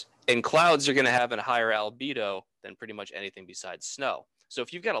clouds, and clouds are going to have a higher albedo than pretty much anything besides snow. So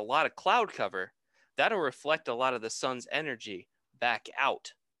if you've got a lot of cloud cover, that'll reflect a lot of the sun's energy back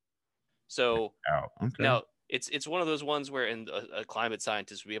out. So now it's one of those ones where, and a climate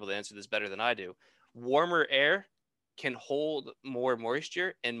scientist will be able to answer this better than I do, warmer air can hold more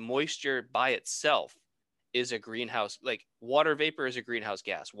moisture, and moisture by itself is a greenhouse, like water vapor is a greenhouse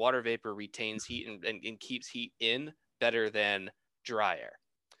gas. Water vapor retains heat and keeps heat in better than dry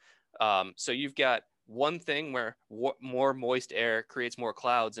air. So you've got one thing where more moist air creates more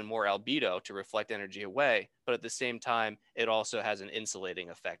clouds and more albedo to reflect energy away, but at the same time, it also has an insulating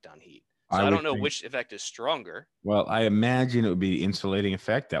effect on heat. So I don't know which effect is stronger. Well, I imagine it would be the insulating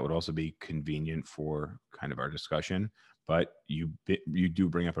effect. That would also be convenient for kind of our discussion. But you do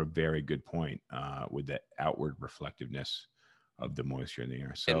bring up a very good point with the outward reflectiveness of the moisture in the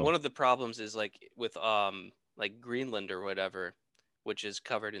air. So, and one of the problems is like with like Greenland or whatever, which is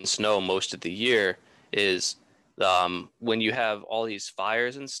covered in snow most of the year, is when you have all these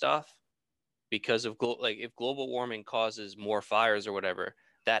fires and stuff, because of like if global warming causes more fires or whatever,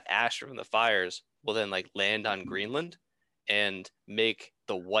 that ash from the fires will then like land on Greenland and make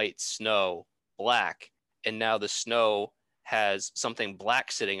the white snow black. And now the snow has something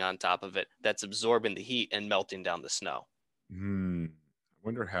black sitting on top of it that's absorbing the heat and melting down the snow. I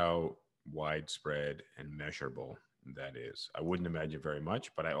wonder how widespread and measurable that is. I wouldn't imagine very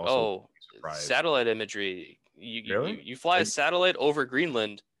much, but I also surprised. Satellite imagery. You fly a satellite over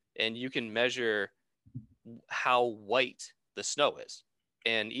Greenland and you can measure how white the snow is.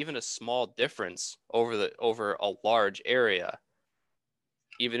 And even a small difference over a large area,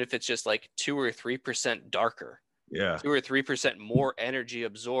 even if it's just like 2 or 3% darker, 2 or 3% more energy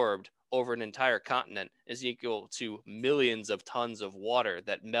absorbed over an entire continent is equal to millions of tons of water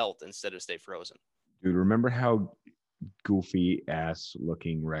that melt instead of stay frozen. Dude, remember how goofy ass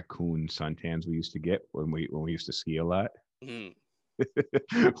looking raccoon suntans we used to get when we used to ski a lot? Mm.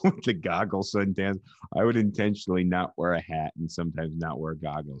 With the goggle suntans, I would intentionally not wear a hat and sometimes not wear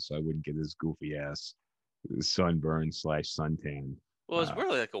goggles so I wouldn't get this goofy ass sunburn / suntan. Well, it's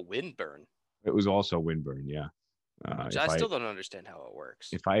really like a windburn. It was also windburn, yeah. Which I still don't understand how it works.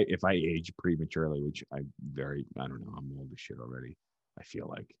 If I age prematurely, which I don't know, I'm old as shit already, I feel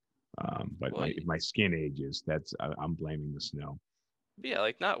like. But if my skin ages, I'm blaming the snow. Yeah,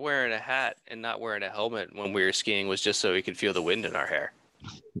 like not wearing a hat and not wearing a helmet when we were skiing was just so we could feel the wind in our hair.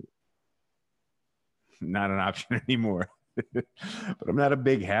 Not an option anymore. But I'm not a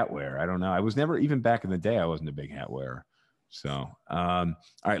big hat wearer. I don't know. I was never, even back in the day, I wasn't a big hat wearer. So, all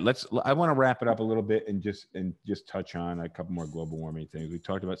right, I want to wrap it up a little bit and just touch on a couple more global warming things. We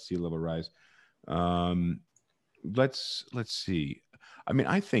talked about sea level rise. Let's see. I mean,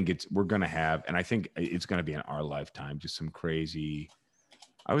 I think we're going to have, and I think it's going to be in our lifetime, just some crazy.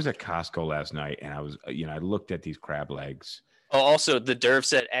 I was at Costco last night and I looked at these crab legs. Oh, also the DERV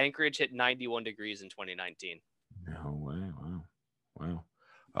said Anchorage hit 91 degrees in 2019. No way. Wow.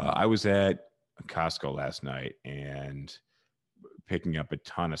 I was at Costco last night and picking up a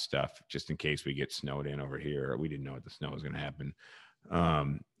ton of stuff just in case we get snowed in over here. We didn't know what the snow was going to happen.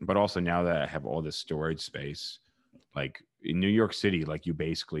 But also now that I have all this storage space, like in New York City, like you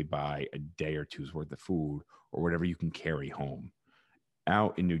basically buy a day or two's worth of food or whatever you can carry home.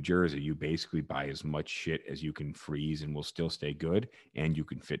 Out in New Jersey, you basically buy as much shit as you can freeze and will still stay good, and you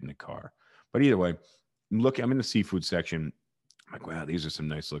can fit in the car. But either way, I'm in the seafood section. I'm like, wow, these are some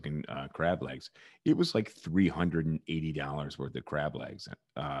nice looking crab legs. It was like $380 worth of crab legs.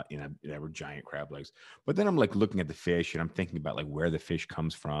 They were giant crab legs. But then I'm like looking at the fish and I'm thinking about like where the fish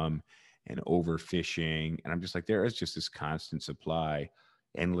comes from and overfishing. And I'm just like, there is just this constant supply,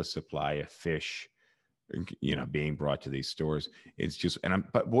 endless supply of fish, being brought to these stores. It's just,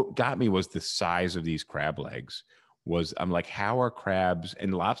 but what got me was the size of these crab legs. I'm like, how are crabs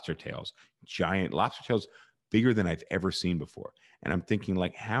and lobster tails, giant lobster tails, bigger than I've ever seen before? And I'm thinking,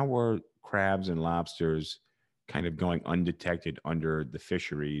 like, how are crabs and lobsters kind of going undetected under the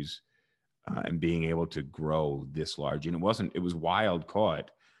fisheries and being able to grow this large? And it was wild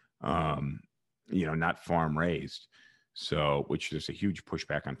caught, not farm raised. So, which there's a huge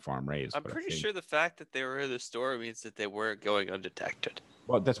pushback on farm raised. I'm pretty sure the fact that they were in the store means that they weren't going undetected.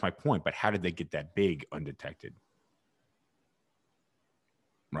 Well, that's my point. But how did they get that big undetected?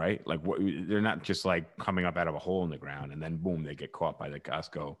 Right? Like, they're not just like coming up out of a hole in the ground and then boom, they get caught by the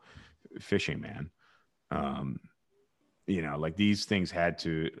Costco fishing man. Like these things had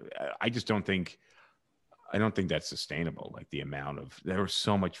to. I don't think that's sustainable. Like the amount there was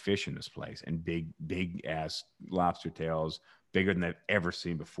so much fish in this place and big ass lobster tails, bigger than I've ever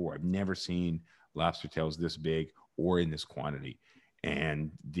seen before. I've never seen lobster tails this big or in this quantity.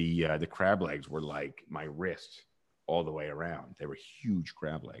 And the crab legs were like my wrist all the way around. They were huge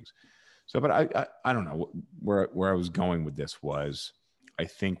crab legs. So, but I don't know where I was going with this was, I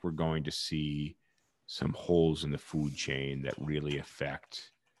think we're going to see some holes in the food chain that really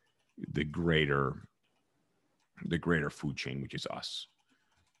affect the greater food chain, which is us.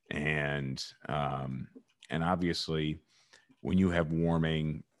 And obviously when you have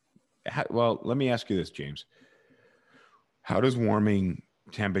warming, let me ask you this, James, how does warming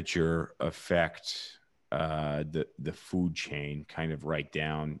temperature affect the food chain? Kind of write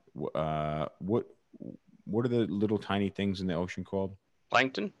down what are the little tiny things in the ocean called?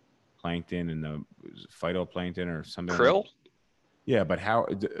 Plankton, Plankton and the phytoplankton or something. krill. Yeah, but how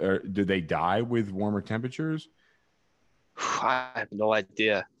do they die with warmer temperatures? I have no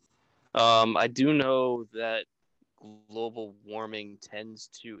idea. I do know that global warming tends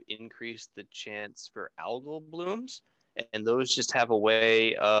to increase the chance for algal blooms, and those just have a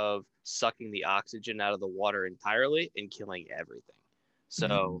way of sucking the oxygen out of the water entirely and killing everything.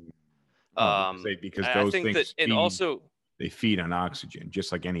 So, Because I those think that, things and also, they feed on oxygen,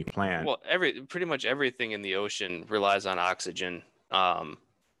 just like any plant. well, pretty much everything in the ocean relies on oxygen,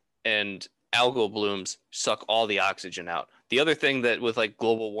 and algal blooms suck all the oxygen out. The other thing that with like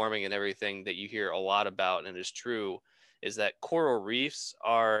global warming and everything that you hear a lot about and is true is that coral reefs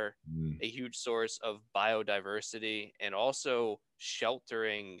are a huge source of biodiversity and also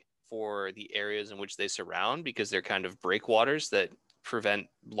sheltering for the areas in which they surround, because they're kind of breakwaters that prevent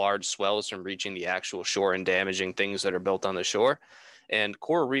large swells from reaching the actual shore and damaging things that are built on the shore. And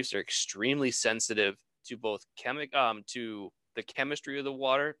coral reefs are extremely sensitive to both to the chemistry of the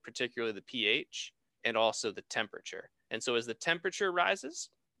water, particularly the pH, and also the temperature. And so as the temperature rises,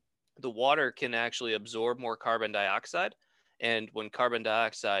 the water can actually absorb more carbon dioxide. And when carbon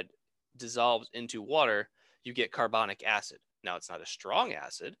dioxide dissolves into water, you get carbonic acid. Now, it's not a strong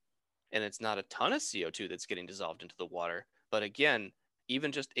acid, and it's not a ton of CO2 that's getting dissolved into the water. But again,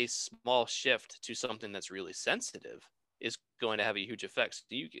 even just a small shift to something that's really sensitive is going to have a huge effect. So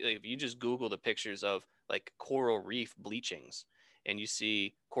if you just Google the pictures of like coral reef bleachings, and you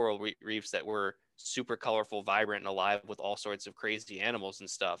see coral reefs that were super colorful, vibrant, and alive with all sorts of crazy animals and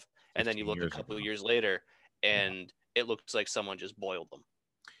stuff, and then you look a couple of years later, and it looks like someone just boiled them.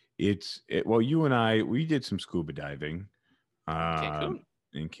 Well, you and I, we did some scuba diving Cancun.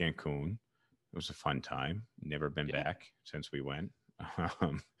 in Cancun. It was a fun time. Never been back since we went.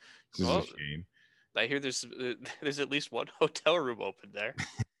 This is a shame. I hear there's at least one hotel room open there.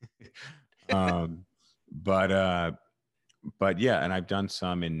 But yeah, and I've done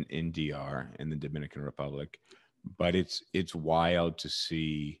some in DR, in the Dominican Republic. But it's wild to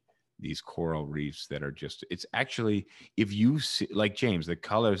see these coral reefs that are just, it's actually, if you see, like James, the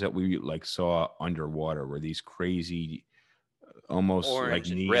colors that we like saw underwater were these crazy, almost orange like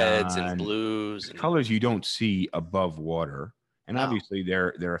and neon, reds and blues and colors you don't see above water. And No. obviously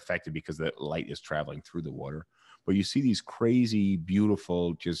they're affected because the light is traveling through the water. But you see these crazy,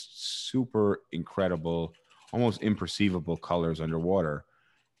 beautiful, just super incredible, almost imperceivable colors underwater.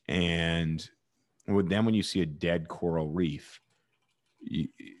 And then when you see a dead coral reef,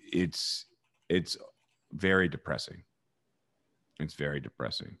 it's very depressing. It's very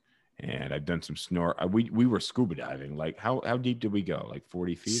depressing. And I've done some we were scuba diving. Like how deep did we go? Like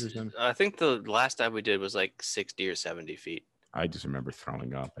 40 feet or something? I think the last time we did was like 60 or 70 feet. I just remember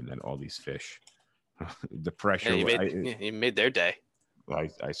throwing up, and then all these fish. The pressure. Yeah, you made their day.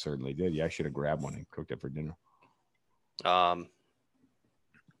 I certainly did. Yeah, I should have grabbed one and cooked it for dinner. But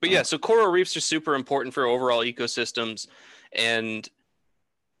yeah, so coral reefs are super important for overall ecosystems. And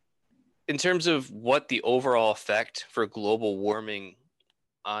in terms of what the overall effect for global warming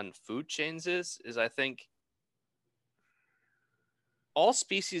on food chains is I think all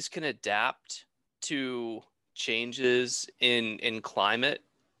species can adapt to changes in climate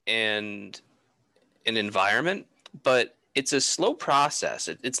and an environment, but it's a slow process.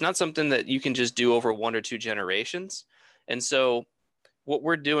 It's not something that you can just do over 1 or 2 generations. And so what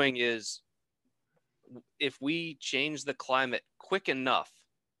we're doing is, if we change the climate quick enough,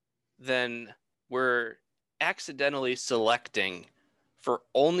 then we're accidentally selecting for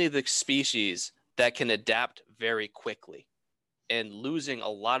only the species that can adapt very quickly and losing a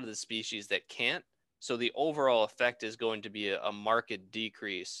lot of the species that can't. So the overall effect is going to be a marked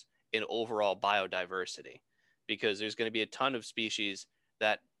decrease in overall biodiversity, because there's going to be a ton of species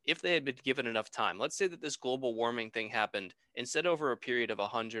that, if they had been given enough time, let's say that this global warming thing happened instead over a period of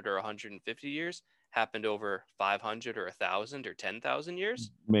 100 or 150 years, happened over 500 or 1,000 or 10,000 years.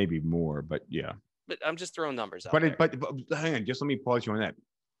 Maybe more, but yeah. But I'm just throwing numbers out. But hang on, just let me pause you on that.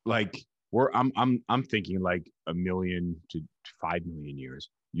 Like I'm thinking like 1 million to 5 million years.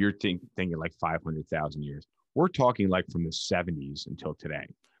 You're thinking like 500,000 years. We're talking like from the 70s until today.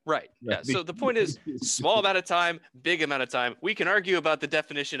 Right. Yeah. So the point is, small amount of time, big amount of time. We can argue about the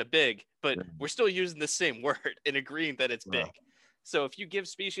definition of big, but we're still using the same word and agreeing that it's big. So if you give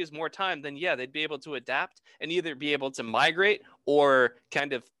species more time, then yeah, they'd be able to adapt and either be able to migrate or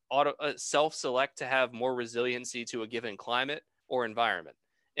kind of self-select to have more resiliency to a given climate or environment.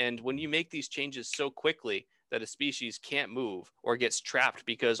 And when you make these changes so quickly, that a species can't move or gets trapped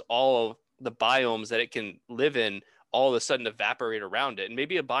because all of the biomes that it can live in all of a sudden evaporate around it. And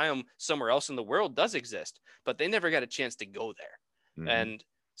maybe a biome somewhere else in the world does exist, but they never got a chance to go there. Mhm. And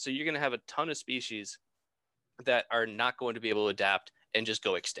so you're going to have a ton of species that are not going to be able to adapt and just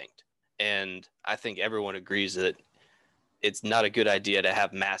go extinct. And I think everyone agrees that it's not a good idea to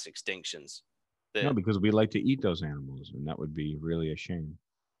have mass extinctions. No, because we like to eat those animals, and that would be really a shame.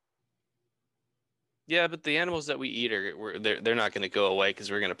 Yeah, but the animals that we eat they're not going to go away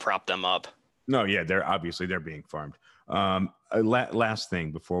because we're going to prop them up. No, yeah, they're being farmed. Last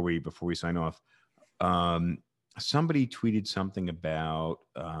thing before we sign off, somebody tweeted something about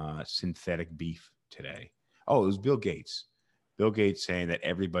synthetic beef today. Oh, it was Bill Gates. Bill Gates saying that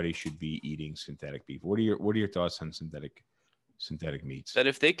everybody should be eating synthetic beef. What are your thoughts on synthetic meats? That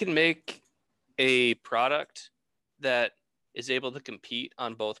if they can make a product that is able to compete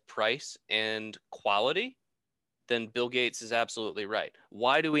on both price and quality, then Bill Gates is absolutely right.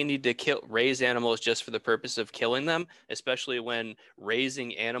 Why do we need to raise animals just for the purpose of killing them, especially when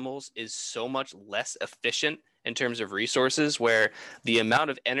raising animals is so much less efficient in terms of resources, where the amount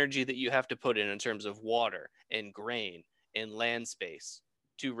of energy that you have to put in terms of water and grain and land space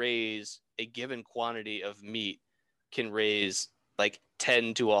to raise a given quantity of meat can raise like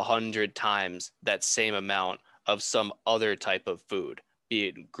 10 to 100 times that same amount of some other type of food, be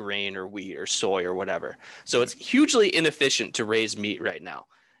it grain or wheat or soy or whatever. So it's hugely inefficient to raise meat right now.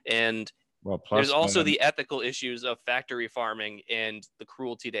 And Plus, there's also the ethical issues of factory farming and the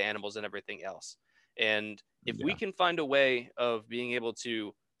cruelty to animals and everything else. And if we can find a way of being able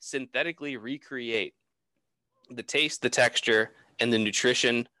to synthetically recreate the taste, the texture, and the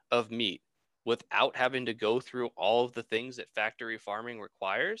nutrition of meat without having to go through all of the things that factory farming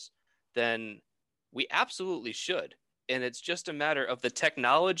requires, then we absolutely should. And it's just a matter of the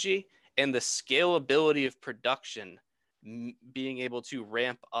technology and the scalability of production being able to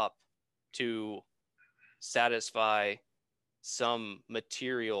ramp up to satisfy some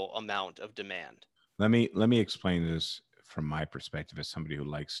material amount of demand. Let me explain this from my perspective as somebody who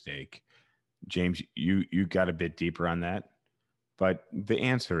likes steak. James, you got a bit deeper on that, but the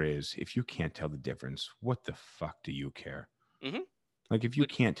answer is, if you can't tell the difference, what the fuck do you care? Mm-hmm. Like, if you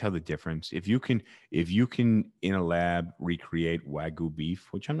can't tell the difference, if you can in a lab recreate Wagyu beef,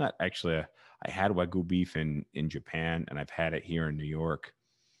 which I'm not actually, I had Wagyu beef in Japan, and I've had it here in New York.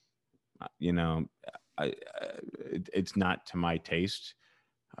 You know, it's not to my taste.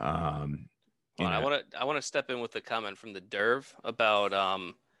 I want to step in with a comment from the Derv about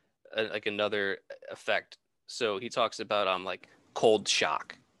like another effect. So he talks about like cold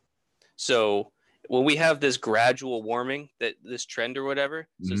shock. So when we have this gradual warming, that this trend or whatever,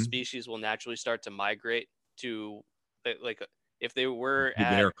 so species will naturally start to migrate to, like, if they were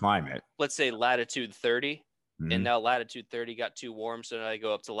at their climate, let's say latitude 30, and now latitude 30 got too warm, so now they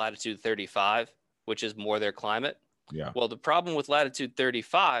go up to latitude 35, which is more their climate. Yeah. Well, the problem with latitude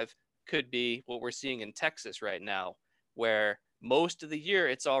 35 could be what we're seeing in Texas right now, where most of the year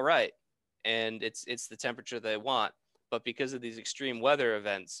it's all right, and it's the temperature they want. But because of these extreme weather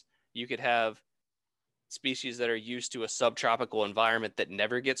events, you could have species that are used to a subtropical environment that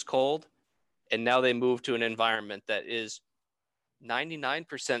never gets cold, and now they move to an environment that is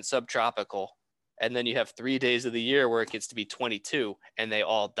 99% subtropical, and then you have 3 days of the year where it gets to be 22, and they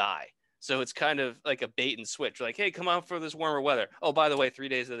all die. So it's kind of like a bait and switch. Like, hey, come on for this warmer weather. Oh, by the way, 3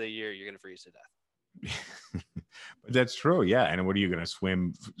 days of the year, you're going to freeze to death. But that's true. Yeah. And what are you going to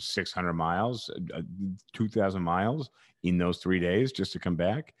swim 600 miles, 2,000 miles in those 3 days just to come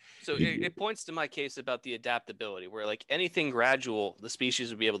back? So it points to my case about the adaptability, where like anything gradual, the species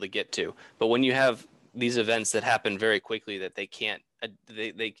would be able to get to. But when you have these events that happen very quickly that they can't,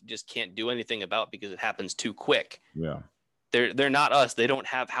 they just can't do anything about because it happens too quick. Yeah. They're not us. They don't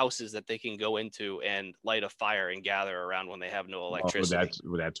have houses that they can go into and light a fire and gather around when they have no electricity.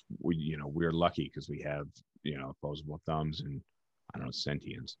 That's we're lucky because we have opposable thumbs and I don't know,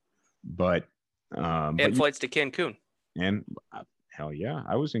 sentience. But and flights to Cancun. And hell yeah,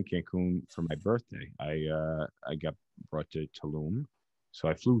 I was in Cancun for my birthday. I got brought to Tulum, so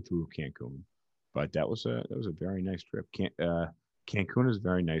I flew through Cancun. But that was a very nice trip. Cancun is a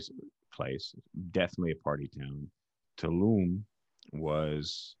very nice place. Definitely a party town. Tulum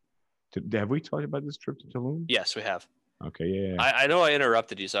was. Have we talked about this trip to Tulum? Yes, we have. Okay, yeah. I know I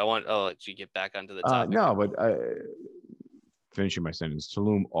interrupted you, so I'll let you get back onto the topic. No, but finishing my sentence.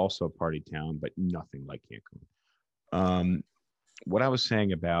 Tulum also a party town, but nothing like Cancun. What I was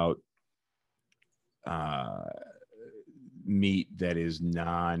saying about meat that is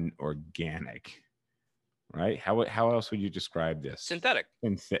non-organic, right? How else would you describe this? Synthetic.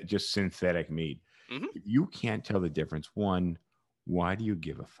 Just synthetic meat. Mhm. If you can't tell the difference, one, why do you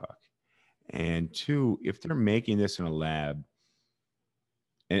give a fuck? And two, if they're making this in a lab,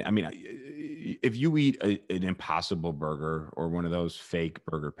 and I mean, if you eat an Impossible Burger or one of those fake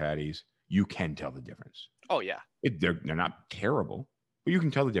burger patties, you can tell the difference. Oh yeah. They're not terrible, but you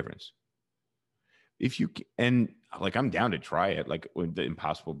can tell the difference. If you and like, I'm down to try it. Like when the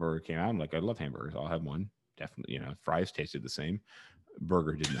Impossible Burger came out, I'm like, I love hamburgers. I'll have one. Definitely, fries tasted the same.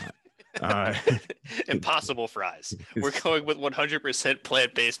 Burger did not. Impossible fries. We're going with 100%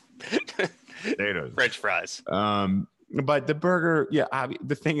 plant-based Potatoes. French fries. But the burger, yeah.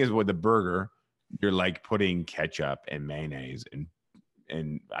 The thing is, with the burger, you're like putting ketchup and mayonnaise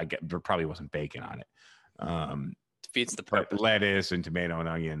and I get there probably wasn't bacon on it. Defeats the But purpose. lettuce and tomato and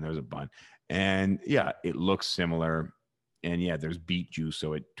onion. There's a bun, and yeah, it looks similar. And yeah, there's beet juice,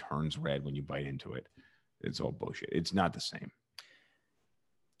 so it turns red when you bite into it. It's all bullshit. It's not the same.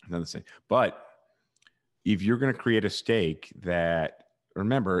 Not the same. But if you're going to create a steak that,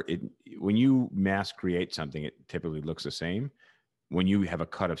 remember, when you mass create something, it typically looks the same. When you have a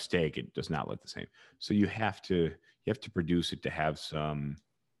cut of steak, it does not look the same. So you have to produce it to have some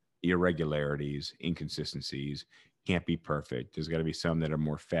irregularities, inconsistencies. Can't be perfect. There's got to be some that are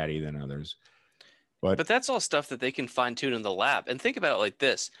more fatty than others. But that's all stuff that they can fine tune in the lab. And think about it like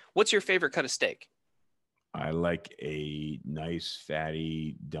this: what's your favorite cut of steak? I like a nice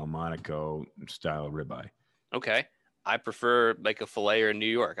fatty Delmonico style ribeye. Okay, I prefer like a filet or New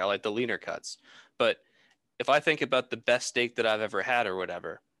York. I like the leaner cuts. But if I think about the best steak that I've ever had or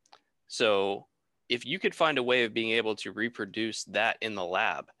whatever, so if you could find a way of being able to reproduce that in the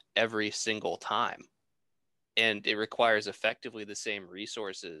lab every single time, and it requires effectively the same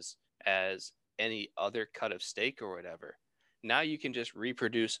resources as any other cut of steak or whatever, now you can just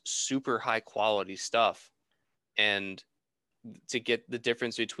reproduce super high quality stuff. And to get the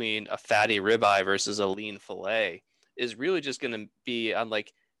difference between a fatty ribeye versus a lean filet is really just going to be on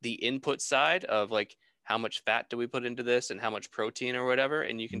like the input side of like, how much fat do we put into this and how much protein or whatever,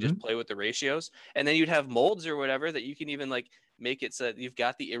 and you can just play with the ratios. And then you'd have molds or whatever that you can even like make it so that you've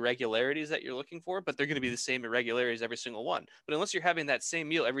got the irregularities that you're looking for, but they're going to be the same irregularities every single one. But unless you're having that same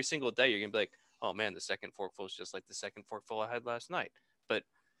meal every single day, you're going to be like, oh man, the second forkful is just like the second forkful I had last night. But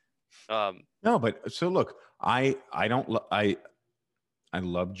no, but so look, I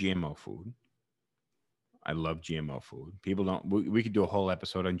love GMO food. I love GMO food. People don't. We could do a whole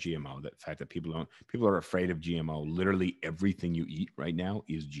episode on GMO. That fact that people are afraid of GMO. Literally everything you eat right now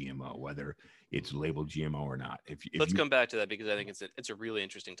is GMO, whether it's labeled GMO or not. Let's come back to that because I think it's a really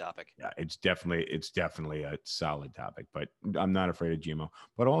interesting topic. Yeah, it's definitely a solid topic. But I'm not afraid of GMO.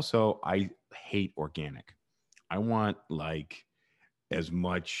 But also, I hate organic. I want like as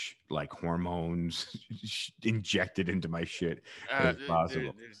much like hormones injected into my shit as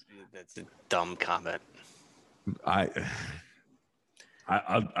possible. That's a dumb comment.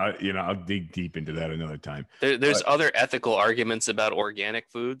 I'll dig deep into that another time. There's other ethical arguments about organic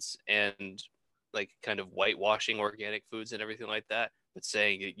foods and like kind of whitewashing organic foods and everything like that. But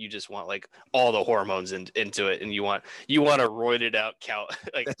saying that you just want like all the hormones into it, and you want a roided out cow.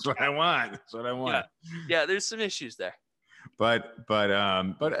 Like that's what I want. That's what I want. Yeah, there's some issues there. But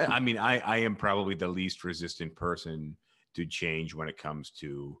I mean, I am probably the least resistant person to change when it comes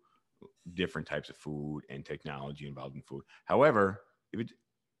to different types of food and technology involved in food. However,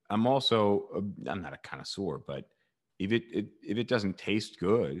 I'm not a connoisseur, but if it doesn't taste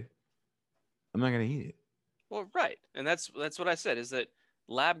good, I'm not going to eat it. Well, right. And that's what I said, is that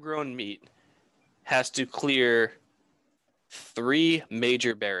lab grown meat has to clear 3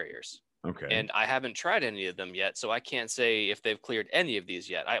 major barriers. Okay. And I haven't tried any of them yet, so I can't say if they've cleared any of these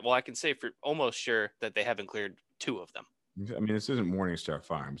yet. I can say for almost sure that they haven't cleared 2 of them. I mean, this isn't Morningstar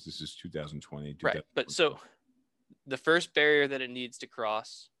Farms. This is 2020. Right. But so the first barrier that it needs to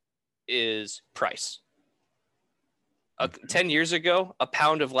cross is price. 10 years ago, a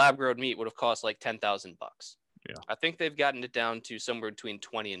pound of lab-grown meat would have cost like $10,000. Yeah. I think they've gotten it down to somewhere between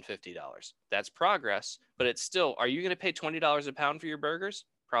 $20 and $50. That's progress, but it's still, are you going to pay $20 a pound for your burgers?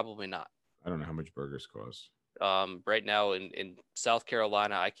 Probably not. I don't know how much burgers cost. Right now in South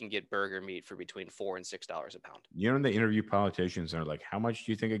Carolina, I can get burger meat for between $4 and $6 a pound. You know, they interview politicians and they're like, how much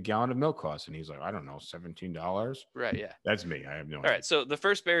do you think a gallon of milk costs? And he's like, I don't know, $17. Right. Yeah. That's me. I have no idea. All right. So the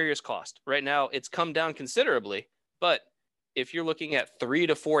first barrier is cost. Right now, it's come down considerably, but if you're looking at 3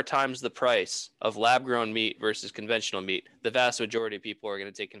 to 4 times the price of lab-grown meat versus conventional meat, the vast majority of people are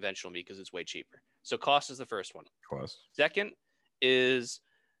going to take conventional meat because it's way cheaper. So cost is the first one. Cost. Second is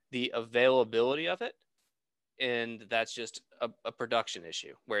the availability of it. And that's just a production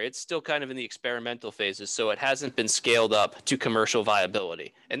issue where it's still kind of in the experimental phases. So it hasn't been scaled up to commercial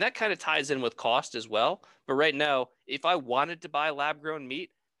viability. And that kind of ties in with cost as well. But right now, if I wanted to buy lab grown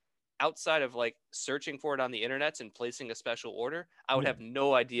meat outside of like searching for it on the internet and placing a special order, I would have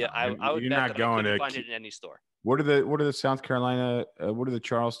no idea. I would You're bet not that going I couldn't to find it in any store. What are the South Carolina? What are the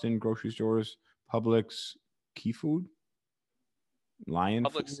Charleston grocery stores? Publix, Key Food, Lion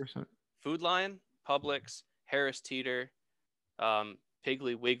Publix, Food or something? Food Lion, Publix, Harris Teeter,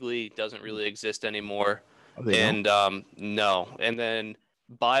 Piggly Wiggly doesn't really exist anymore. Oh, they don't? And no. And then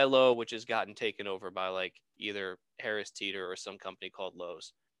Bilo, which has gotten taken over by like either Harris Teeter or some company called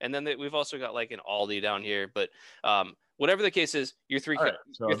Lowe's. And then we've also got like an Aldi down here. But whatever the case is, your three, All right,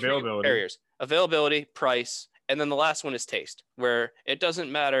 so your three availability. barriers: availability, price, and then the last one is taste, where it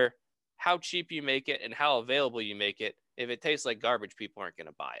doesn't matter how cheap you make it and how available you make it. If it tastes like garbage, people aren't going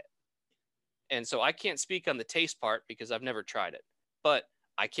to buy it. And so I can't speak on the taste part because I've never tried it, but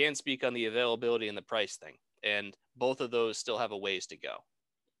I can speak on the availability and the price thing. And both of those still have a ways to go.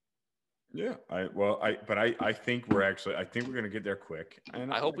 Yeah, I think we're going to get there quick.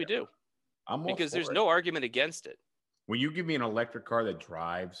 And I hope we do, I'm all because for there's it. no argument against it. When you give me an electric car that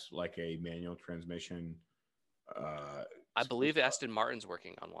drives like a manual transmission, I believe Aston Martin's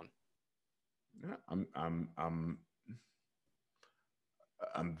working on one. Yeah,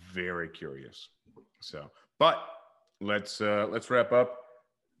 I'm very curious. So, but let's wrap up.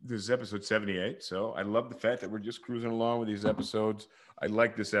 This is episode 78. So I love the fact that we're just cruising along with these episodes. I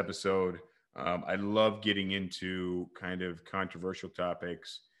like this episode. I love getting into kind of controversial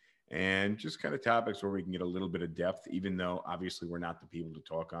topics and just kind of topics where we can get a little bit of depth, even though obviously we're not the people to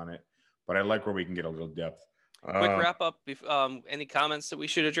talk on it. But I like where we can get a little depth. Quick wrap up. Any comments that we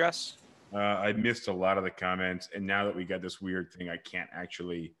should address? I missed a lot of the comments, and now that we got this weird thing, I can't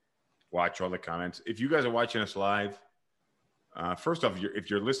actually watch all the comments. If you guys are watching us live, first off, if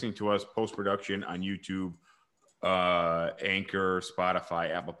you're listening to us post-production on YouTube, Anchor,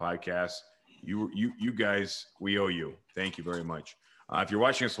 Spotify, Apple Podcasts, you guys, we owe you. Thank you very much. If you're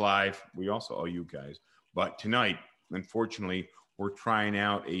watching us live, we also owe you guys. But tonight, unfortunately, we're trying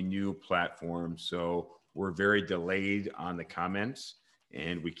out a new platform, so we're very delayed on the comments,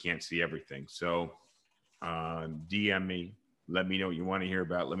 and we can't see everything. So DM me. Let me know what you want to hear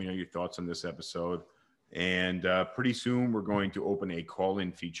about. Let me know your thoughts on this episode. And pretty soon we're going to open a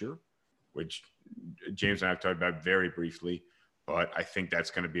call-in feature, which James and I have talked about very briefly. But I think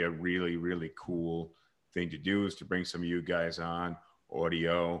that's going to be a really, really cool thing to do, is to bring some of you guys on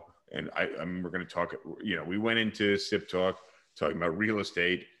audio. And I mean, we're going to talk, we went into Sip Talk talking about real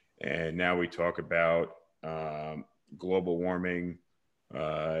estate, and now we talk about global warming,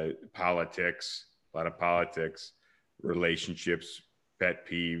 politics, a lot of politics, relationships, pet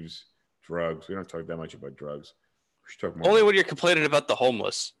peeves, drugs. We don't talk that much about drugs. We should talk more. Only when you're complaining about the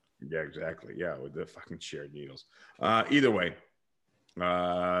homeless. Yeah, exactly. Yeah, with the fucking shared needles. Either way,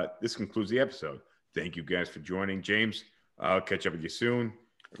 this concludes the episode. Thank you guys for joining. James, I'll catch up with you soon.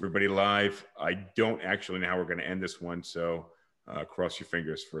 Everybody live. I don't actually know how we're going to end this one, so cross your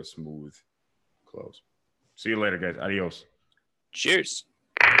fingers for a smooth close. See you later, guys. Adios. Cheers.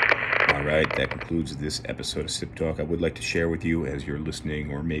 All right, that concludes this episode of Sip Talk. I would like to share with you, as you're listening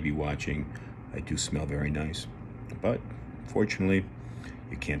or maybe watching, I do smell very nice. But fortunately,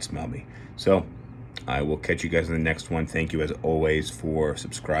 you can't smell me. So I will catch you guys in the next one. Thank you, as always, for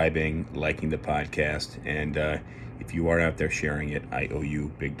subscribing, liking the podcast. And if you are out there sharing it, I owe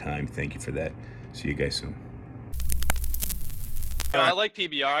you big time. Thank you for that. See you guys soon. I like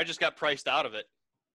PBR. I just got priced out of it.